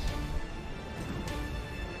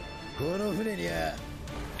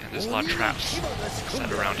 And there's a lot of traps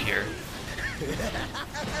set around here.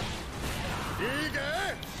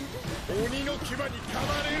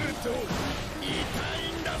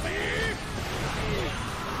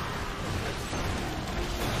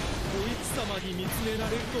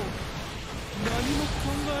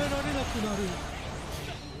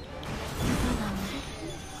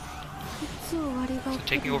 So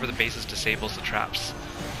taking over the bases disables the traps.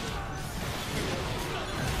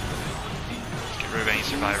 Get rid of any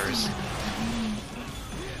survivors.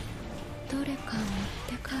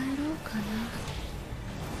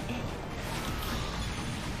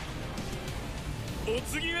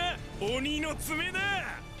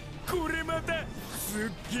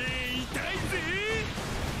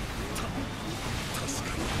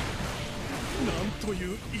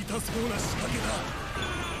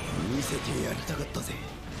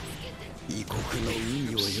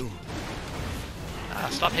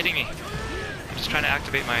 Stop hitting me. I'm just trying to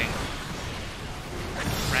activate my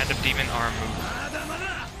random demon arm move.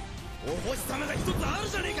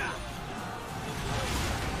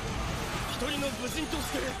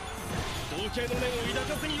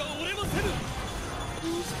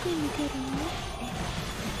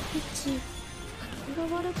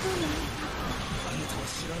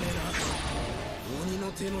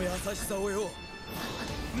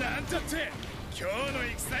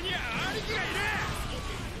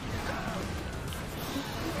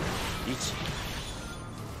 Ichi,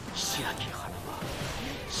 白き花は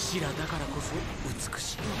白だからこそ美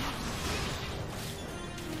しい。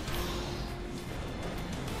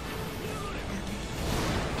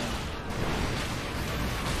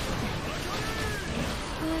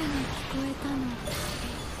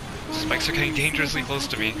Spikes are getting dangerously close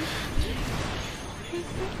to me.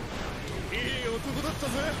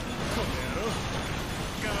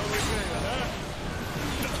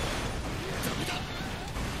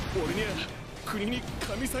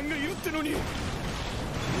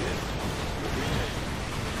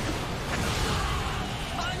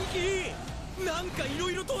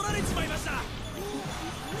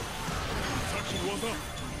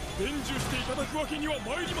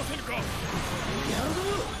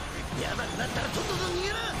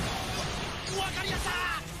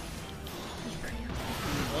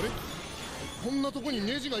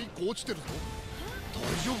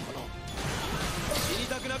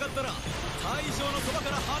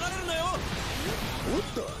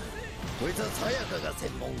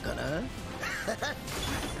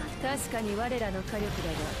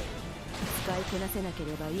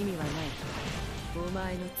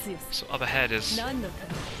 So up ahead is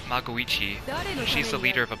Oichi. She's the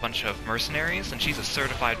leader of a bunch of mercenaries, and she's a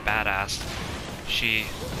certified badass. She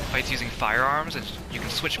fights using firearms, and you can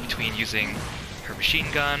switch between using her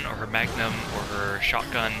machine gun, or her magnum, or her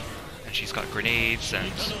shotgun. And she's got grenades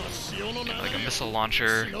and like a missile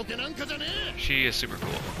launcher. She is super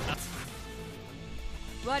cool.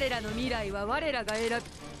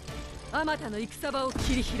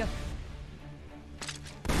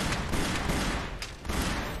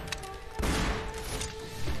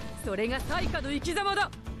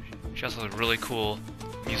 She also has a really cool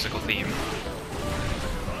musical theme.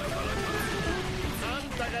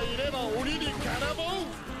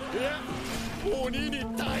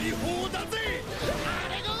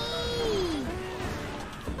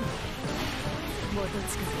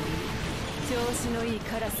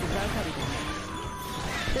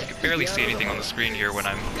 You can barely see anything on the screen here when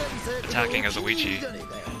I'm attacking as Oichi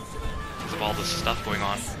because of all this stuff going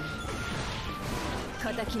on.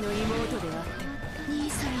 I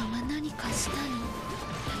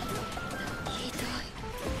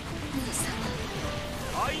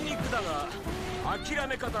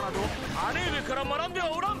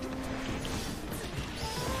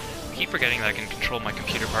keep forgetting that I can control my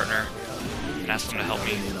computer partner and ask them to help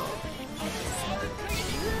me.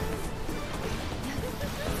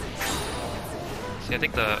 See, I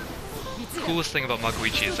think the coolest thing about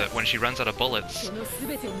Makuichi is that when she runs out of bullets,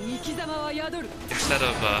 instead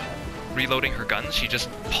of reloading her guns, she just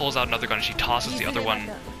pulls out another gun and she tosses the other one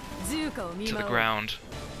to the ground,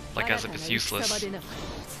 like as if it's useless.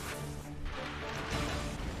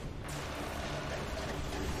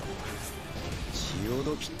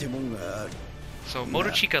 So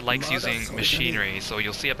Motochika likes using machinery, so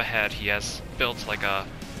you'll see up ahead he has built like a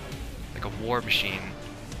war machine.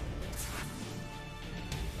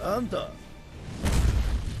 あんた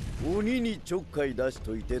鬼にちょっかい出し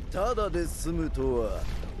といてただで済むとは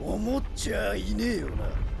思っちゃいねえよな。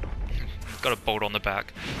 Got a boat on the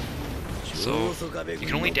back, so you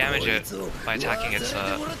can only damage it by attacking its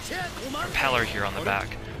propeller here on the back.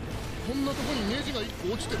 こんなとこにネジが1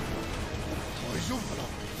個落ちてる。大丈夫かな。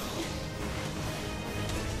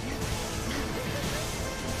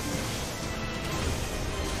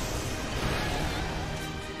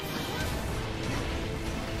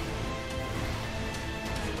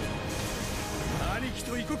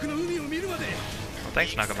 Well,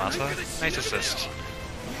 thanks, Nagamasa. Nice assist.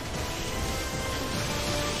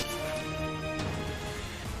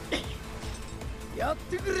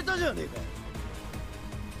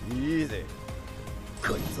いいぜ。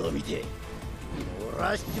こいつを見て、漏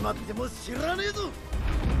らしちまっても知らねえぞ。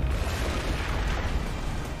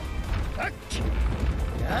はっき、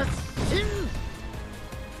やっしん。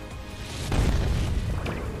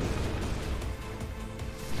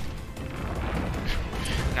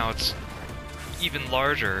 Now it's even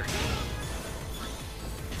larger.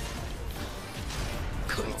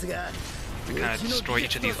 To kind of destroy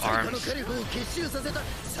each of these arms.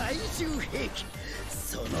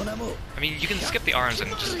 I mean, you can skip the arms and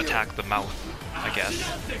just attack the mouth, I guess.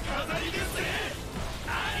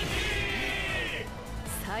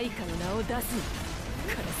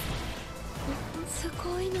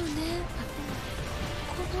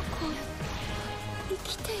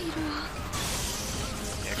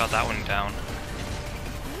 Yeah, got that one down.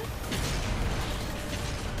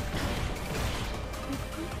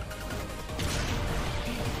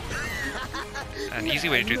 An easy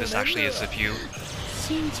way to do this actually is if you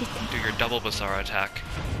do your double Basara attack.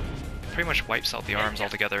 Pretty much wipes out the arms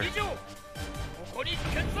altogether.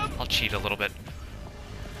 I'll cheat a little bit.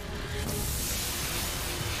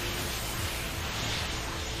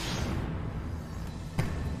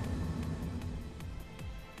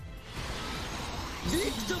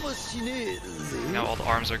 Now all the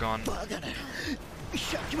arms are gone.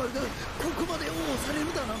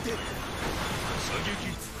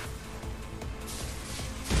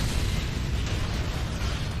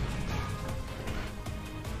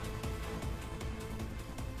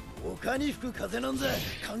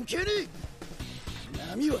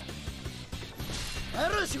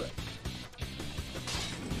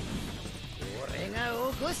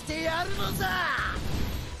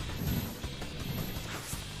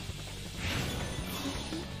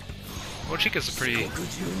 Mochika's a pretty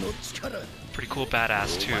cool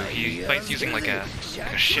badass too. He fights using like a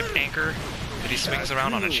ship anchor that he swings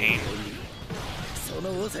around on a chain.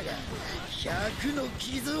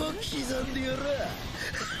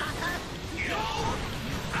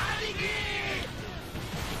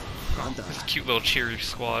 This is a cute little cheer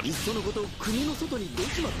squad.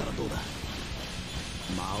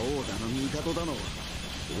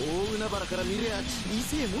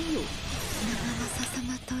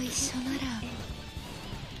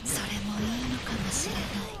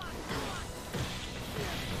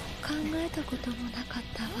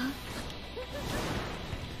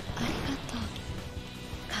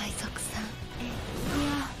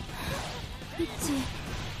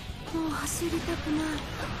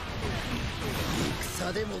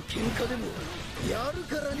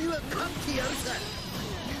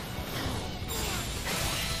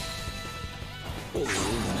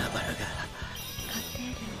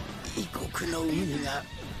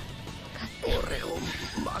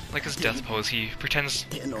 Like his death pose, he pretends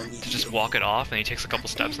to just walk it off and he takes a couple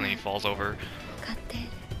steps and then he falls over.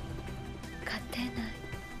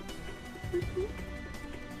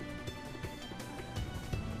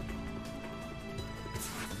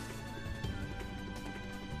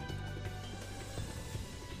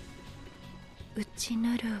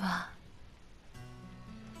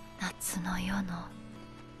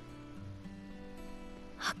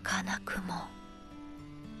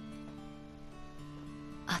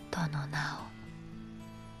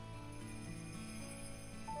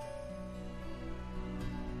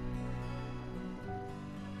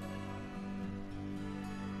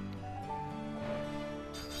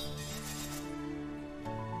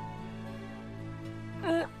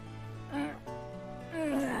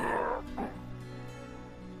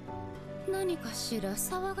 何かしら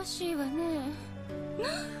騒がしいわね。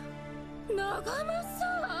長政、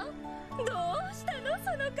どうしたのそ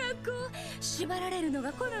の格好。縛られるの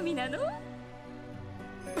が好みなの？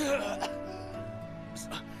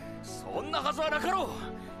そんなはずはなかろ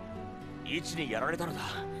う。イチにやられたのだ。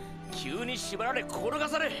急に縛られ転が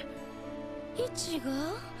され。イチが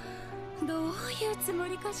どういうつも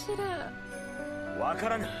りかしら。わか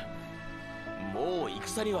らぬ。もう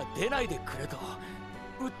戦には出ないでくれと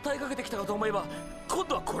訴えかけてきたかと思えば、今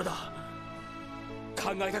度はこれだ。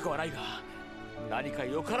考えたくはないが、何か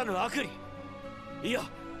よからぬ悪に、いや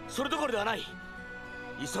それどころではない。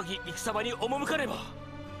急ぎ戦場に赴かねば。は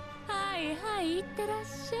いはい、いってらっ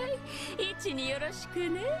しゃい。イチによろしく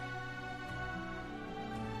ね。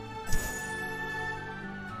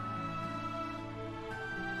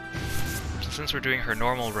Since we're doing her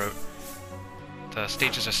normal route, the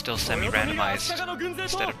stages are still semi-randomized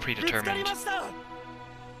instead of predetermined.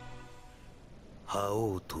 覇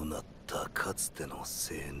王となったかつての青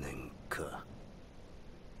年か。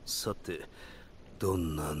さて、ど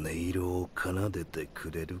んな音色を奏でて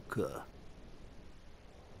くれるか。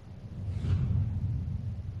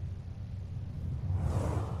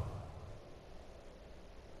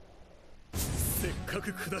せっか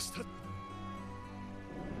く下した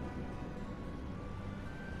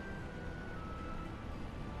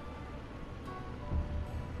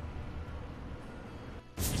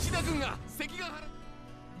石田軍が関ヶ原。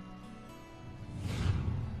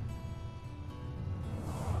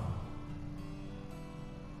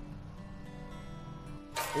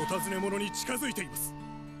お尋ね者に近づいています。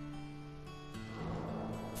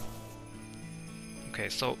 Okay,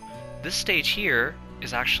 so this stage here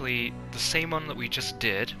is actually the same one that we just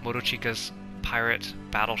did, Morochika's pirate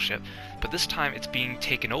battleship, but this time it's being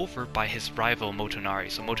taken over by his rival Motonari.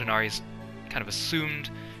 So Motonari's kind of assumed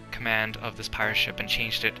command of this pirate ship and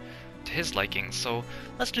changed it to his liking. So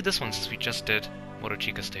let's do this one since we just did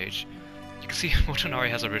Morochika stage. You can see Motonari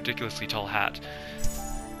has a ridiculously tall hat.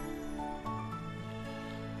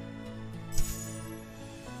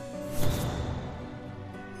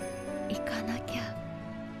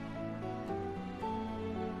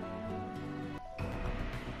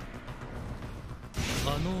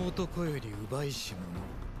男より奪いし者、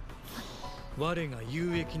我が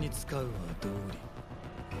有益に使うは道理。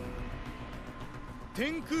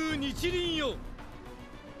天空日輪よ、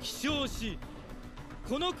起床し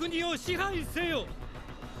この国を支配せよ。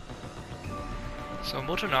 So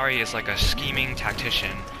Motonari is like a scheming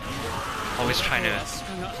tactician, always trying to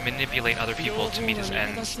manipulate other people to meet his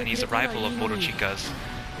ends, and he's a rival of Morochika's.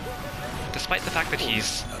 Despite the fact that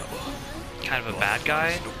he's kind of a bad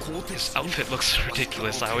guy, his outfit looks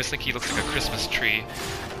ridiculous. I always think he looks like a Christmas tree.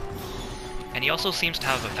 And he also seems to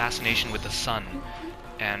have a fascination with the sun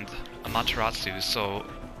and Amaterasu, so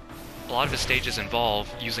a lot of his stages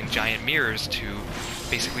involve using giant mirrors to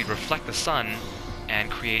basically reflect the sun and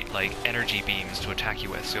create like energy beams to attack you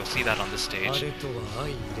with. So you'll see that on this stage. So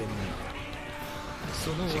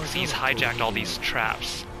you can see he's hijacked all these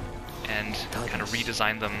traps and kind of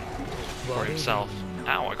redesigned them for himself.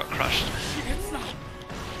 Ow, I got crushed.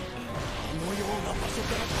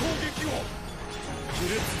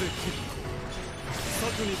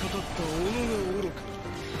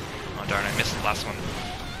 Oh darn, I missed the last one.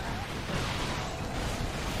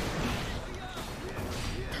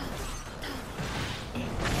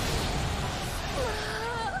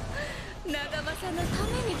 Nagamasaのた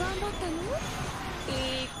めに頑張ったの？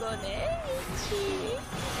いい子ね、イチ。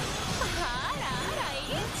あらあら、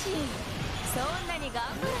イチ。そんなに頑張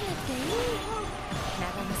らなくていい。長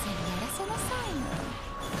政にやらせなさいの。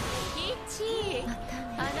イチ、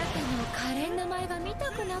あなたの可憐な舞が見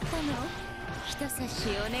たくなったの。一差し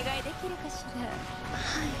お願いできるかしら。は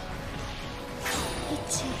い、イ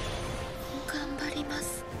チ、頑張りま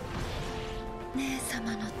す。姉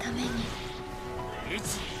様のために。イ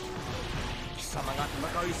チ、貴様が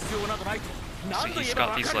戦う必要などないと何度言え He's ば got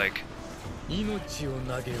わ these かる。 like 命を投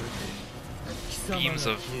げ打て。 beams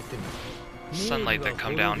of sunlight that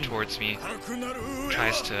come down towards me,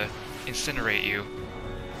 tries to incinerate you.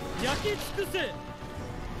 焼き尽くせ。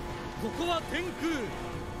ここは天空。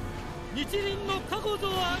日輪の過去ぞ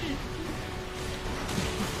あり。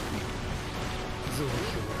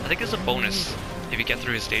 I think it's a bonus if you get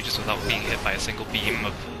through his stages without being hit by a single beam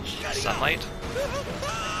of sunlight.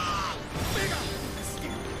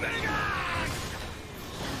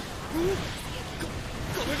 Hmm.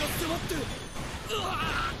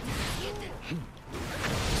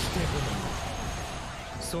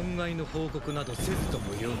 損害の報告などせずと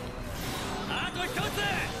もよい。あと一つ、攻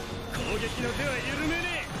撃の手は緩め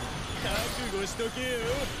ねえ。覚悟しとけよ。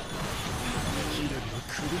ヒラリの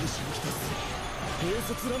くるぶしに浸す兵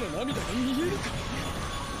卒らの涙が見えるか。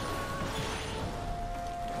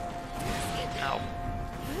 Ow.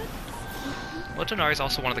 Motonari is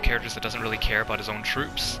also one of the characters that doesn't really care about his own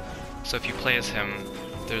troops. So if you play as him,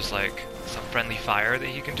 there's like some friendly fire that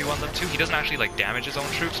he can do on them too. He doesn't actually like damage his own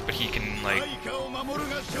troops, but he can like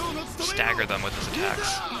stagger them with his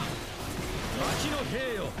attacks.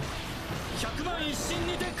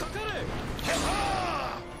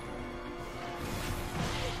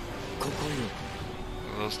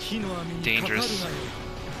 Those dangerous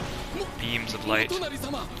beams of light.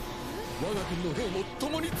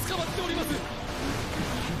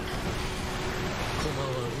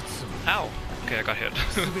 Ow! Okay, I got hit.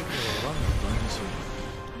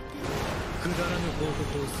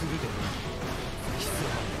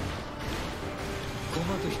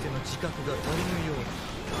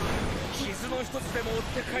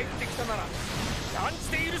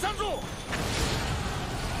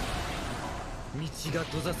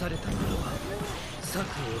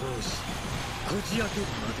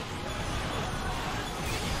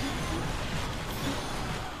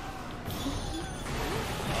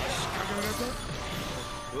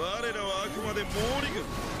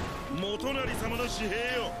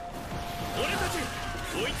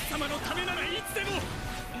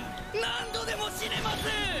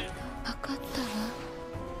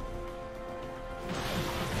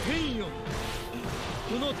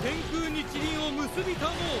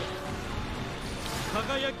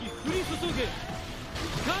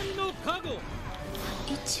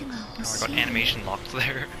 Oh, I got animation locked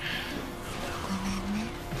there.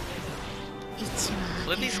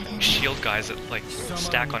 Let these shield guys that like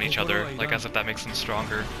stack on each other, like as if that makes them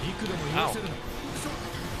stronger. Ow.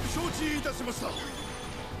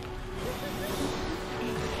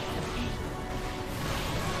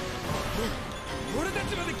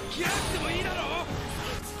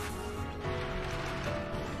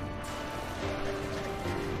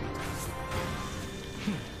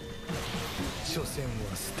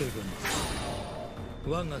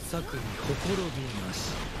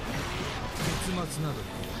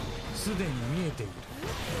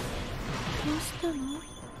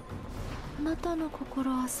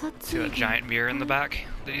 See that giant mirror in the back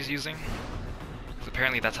that he's using? 'Cause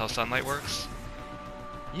apparently that's how sunlight works.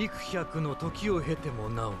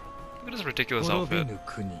 Look at his ridiculous outfit.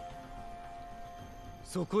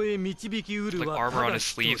 Like armor on his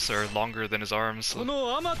sleeves are longer than his arms. Stop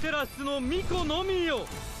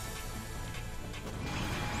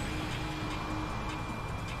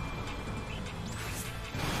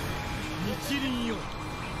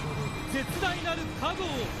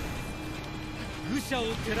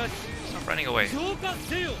running away.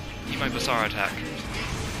 Eat my Basara attack.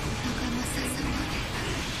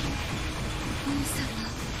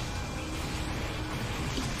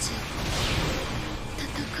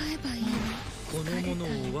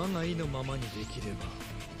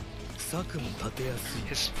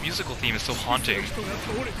 His musical theme is so haunting,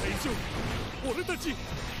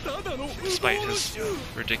 despite his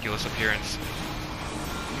ridiculous appearance.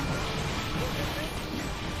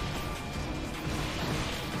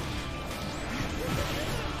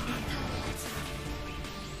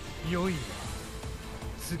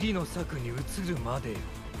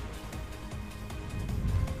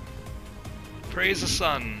 Praise the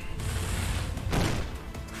sun.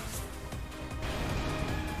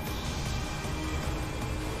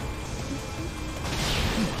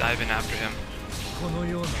 Dive in after him.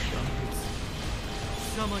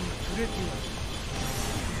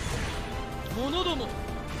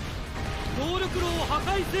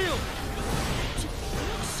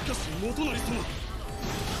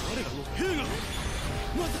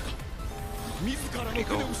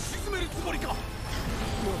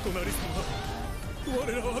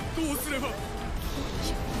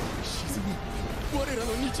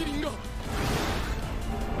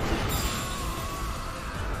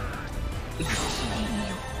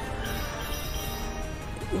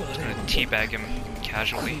 Just gonna teabag him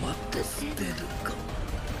casually.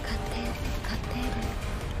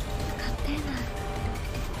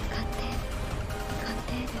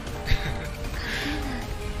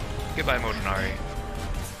 Goodbye, Motonari.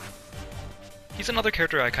 He's another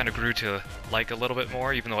character I kind of grew to like a little bit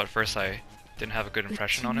more, even though at first I didn't have a good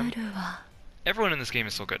impression on him. Everyone in this game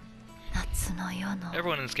is so good.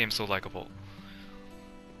 Everyone in this game is so likable.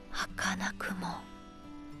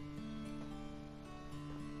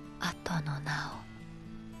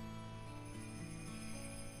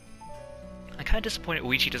 I'm kind of disappointed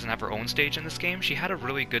Oichi doesn't have her own stage in this game. She had a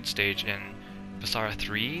really good stage in Basara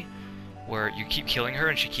 3, where you keep killing her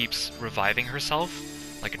and she keeps reviving herself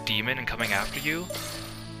like a demon and coming after you.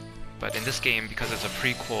 But in this game, because it's a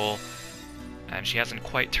prequel and she hasn't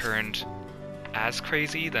quite turned as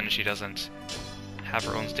crazy, then she doesn't have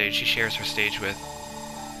her own stage. She shares her stage with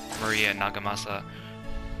Maria and Nagamasa.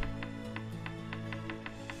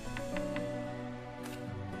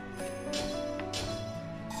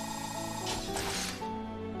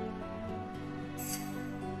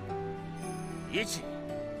 Ichi,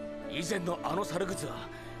 以前のあの猿靴は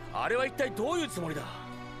あれは一体どういうつもりだ。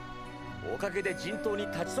おかげで陣頭に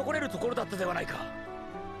立ち損ねるところだったではないか。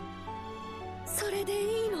それで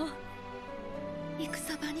いいの？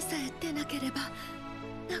戦場にさえ出なければ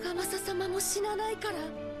長政様も死なないから。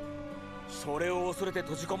それを恐れて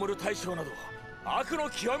閉じこもる大将など悪の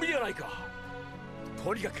極みではないか。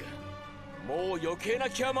とにかくもう余計な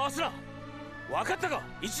気は回すな。分かったか、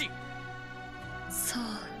イチ？そう、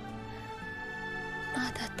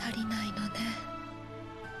まだ足りないのね。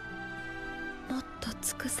もっと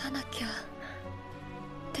尽くさなきゃ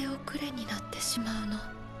手遅れになってしまうの。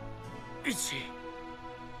イチ。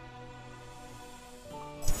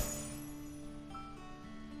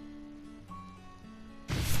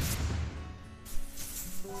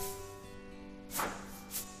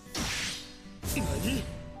何？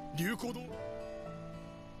流行堂？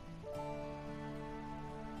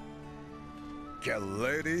 Get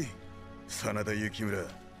ready, 真田幸村。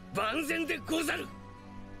万全でござる。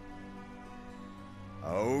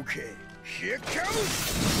Okay, here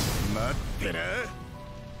comes. 待ってな、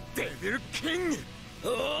デビルキング。お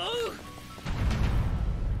お。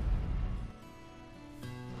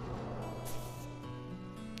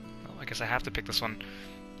I guess I have to pick this one.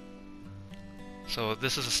 So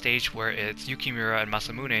this is a stage where it's Yukimura and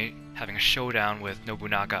Masamune having a showdown with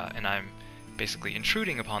Nobunaga, and I'm basically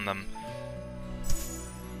intruding upon them.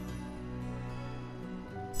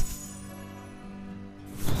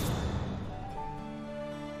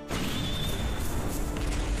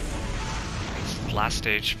 This is the last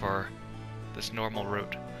stage for this normal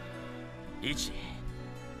route. Ichi,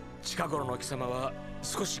 近頃の貴様は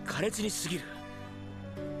少し苛烈に過ぎる。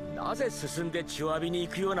なぜ進んで血を浴びに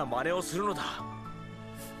行くような真似をするのだ。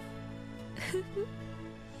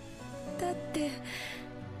だって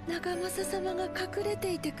長政様が隠れ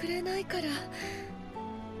ていてくれないから。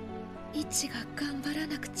イチが頑張ら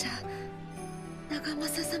なくちゃ長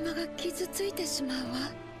政様が傷ついてしまうわ。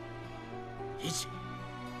イチ、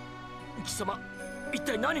貴様一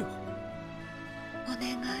体何を？お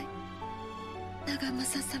願い、長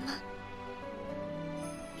政様、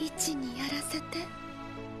イチにやらせて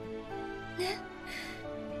ね。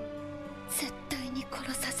絶対に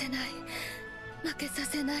殺させない、負けさ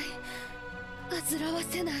せない、煩わ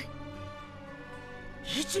せない。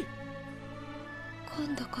イチ、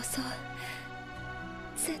今度こそ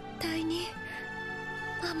絶対に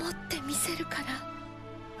守ってみせるから。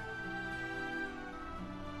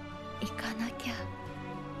行かなきゃ。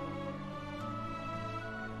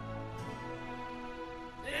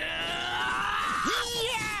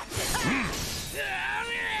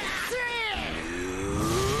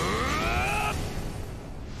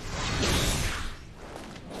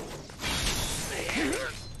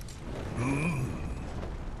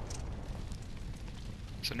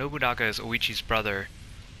So Nobunaga is Oichi's brother,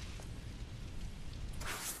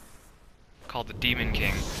 called the Demon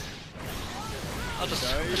King.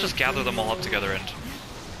 Let's just gather them all up together and...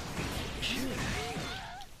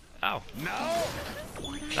 Ow!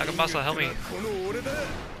 Nagamasa, help me!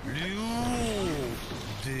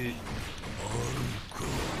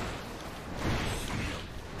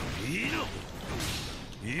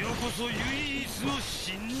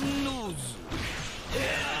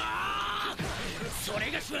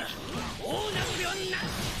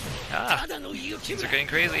 Ah, things are getting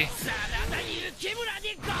crazy.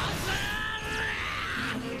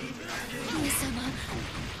 兄様、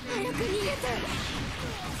早く逃げて。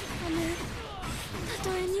たと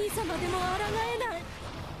え兄様でも抗えない。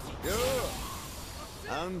よ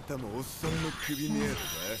う、あんたもおっさんの首にやるか。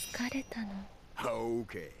疲れたの。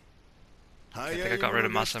Okay. I think I got rid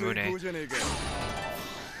of Masamune.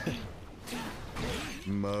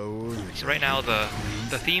 So right now the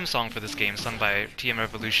theme song for this game, sung by TM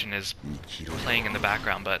Revolution, is playing in the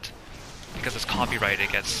background, but because it's copyrighted,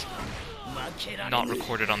 it gets not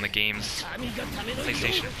recorded on the game's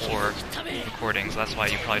PlayStation 4 recordings. That's why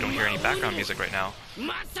you probably don't hear any background music right now.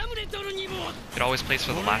 It always plays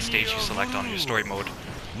for the last stage you select on your story mode.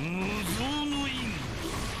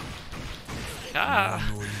 Ah!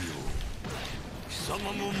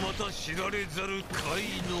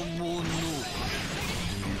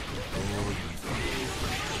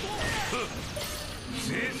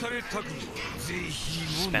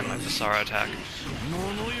 Spam my Basara attack.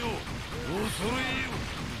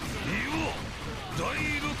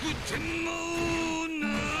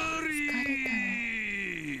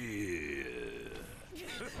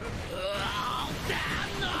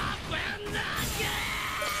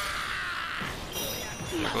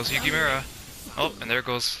 There goes Yukimura. Oh, and there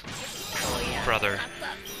goes brother.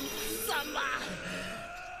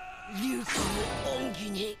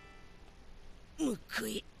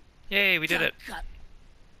 Yay, we did it.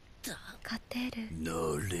 勝てるな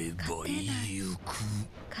ればゆく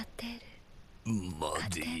勝てるま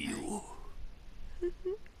でよ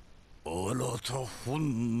新た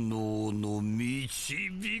本能の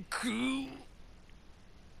導く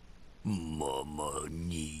まま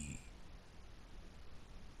に。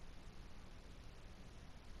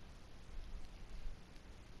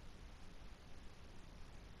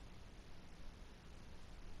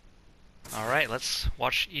Alright, let's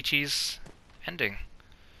watch Ichi's ending.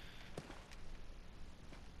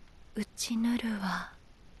 打ちぬるは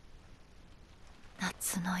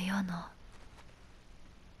夏の夜の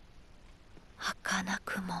儚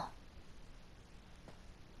くも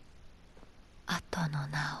後の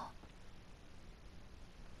名を。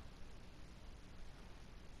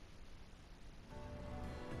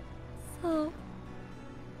そう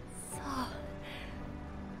そう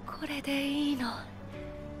これでいいの。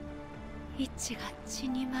イチが血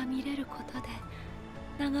にまみれることで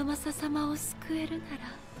長政様を救えるな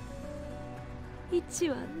らイチ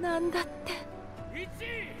は何だって。イチ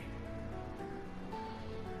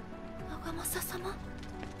長政様。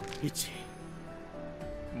イチ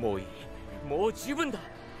もういい、もう十分だ。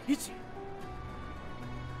イチ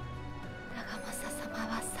長政様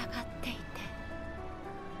は下がっていて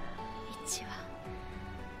イチは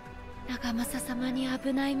長政様に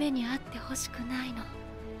危ない目に遭ってほしくないの。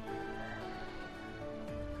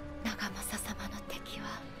長政様の敵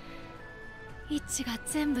はイチが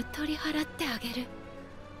全部取り払ってあげる。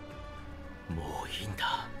もういいん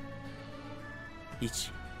だ。イ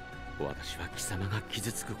チ、私は貴様が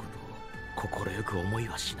傷つくことを心よく思い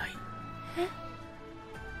はしない。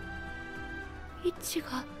え？イチ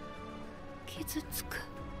が傷つく？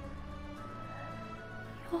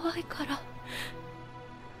弱いから。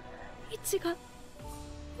イチが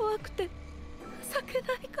弱くて情け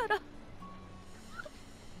ないから。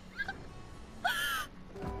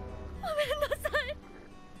ごめんなさい。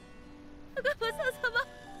長政様、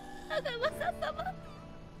長政様。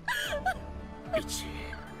イチ、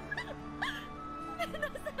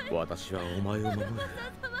私はお前を守る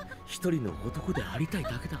一人の男でありたい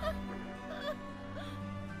だけだ。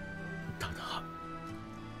ただ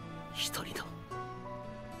一人の。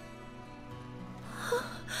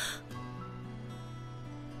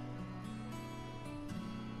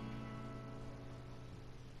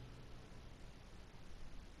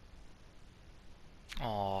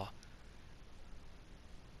Aww.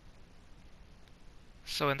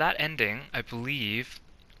 So in that ending, I believe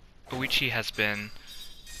Oichi has been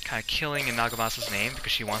kind of killing in Nagamasa's name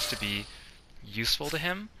because she wants to be useful to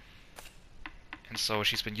him. And so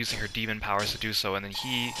she's been using her demon powers to do so, and then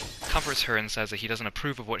he comforts her and says that he doesn't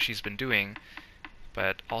approve of what she's been doing,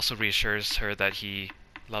 but also reassures her that he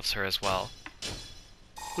loves her as well.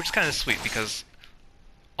 Which is kind of sweet because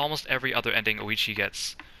almost every other ending Oichi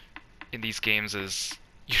gets in these games is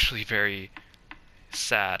usually very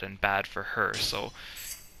sad and bad for her, so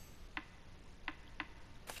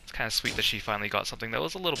it's kind of sweet that she finally got something that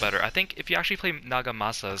was a little better. I think if you actually play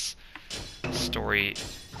Nagamasa's story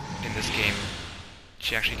in this game,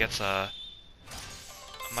 she actually gets a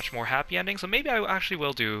much more happy ending, so maybe I actually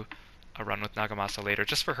will do a run with Nagamasa later,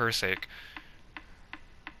 just for her sake.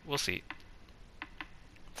 We'll see.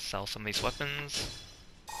 Sell some of these weapons.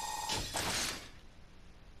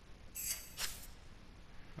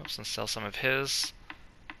 Oops, and sell some of his.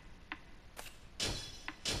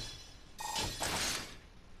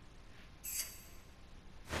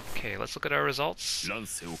 Okay, let's look at our results. So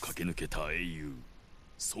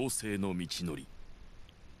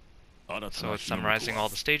it's summarizing all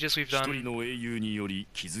the stages we've done.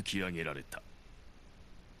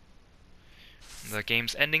 The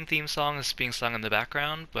game's ending theme song is being sung in the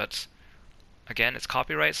background, but again, it's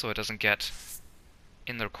copyright, so it doesn't get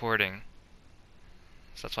in the recording.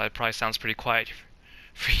 So that's why it probably sounds pretty quiet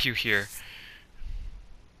for you here.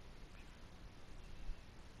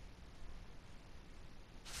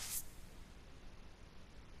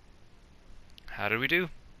 How did we do?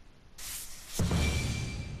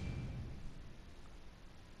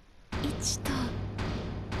 イチと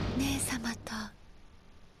姉様と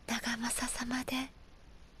長政様で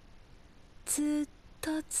ずっ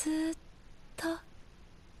とずっと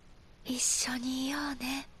一緒にいよう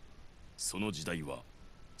ね。その時代は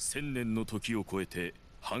1000年の時を超えて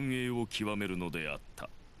繁栄を極めるのであった。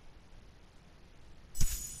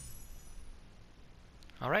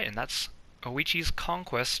 Alright, and that's Oichi's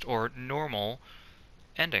conquest, or normal,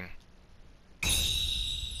 ending.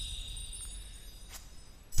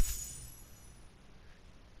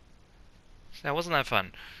 That wasn't that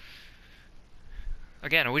fun.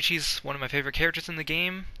 Again, Oichi's one of my favorite characters in the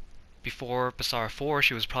game. Before Basara 4,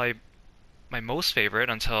 she was probably my most favorite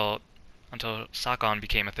until Sakon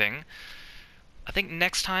became a thing. I think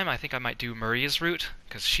next time, I might do Maria's route,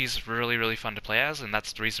 because she's really fun to play as, and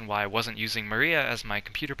that's the reason why I wasn't using Maria as my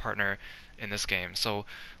computer partner in this game. So,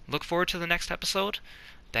 look forward to the next episode.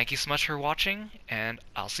 Thank you so much for watching, and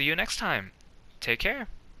I'll see you next time. Take care!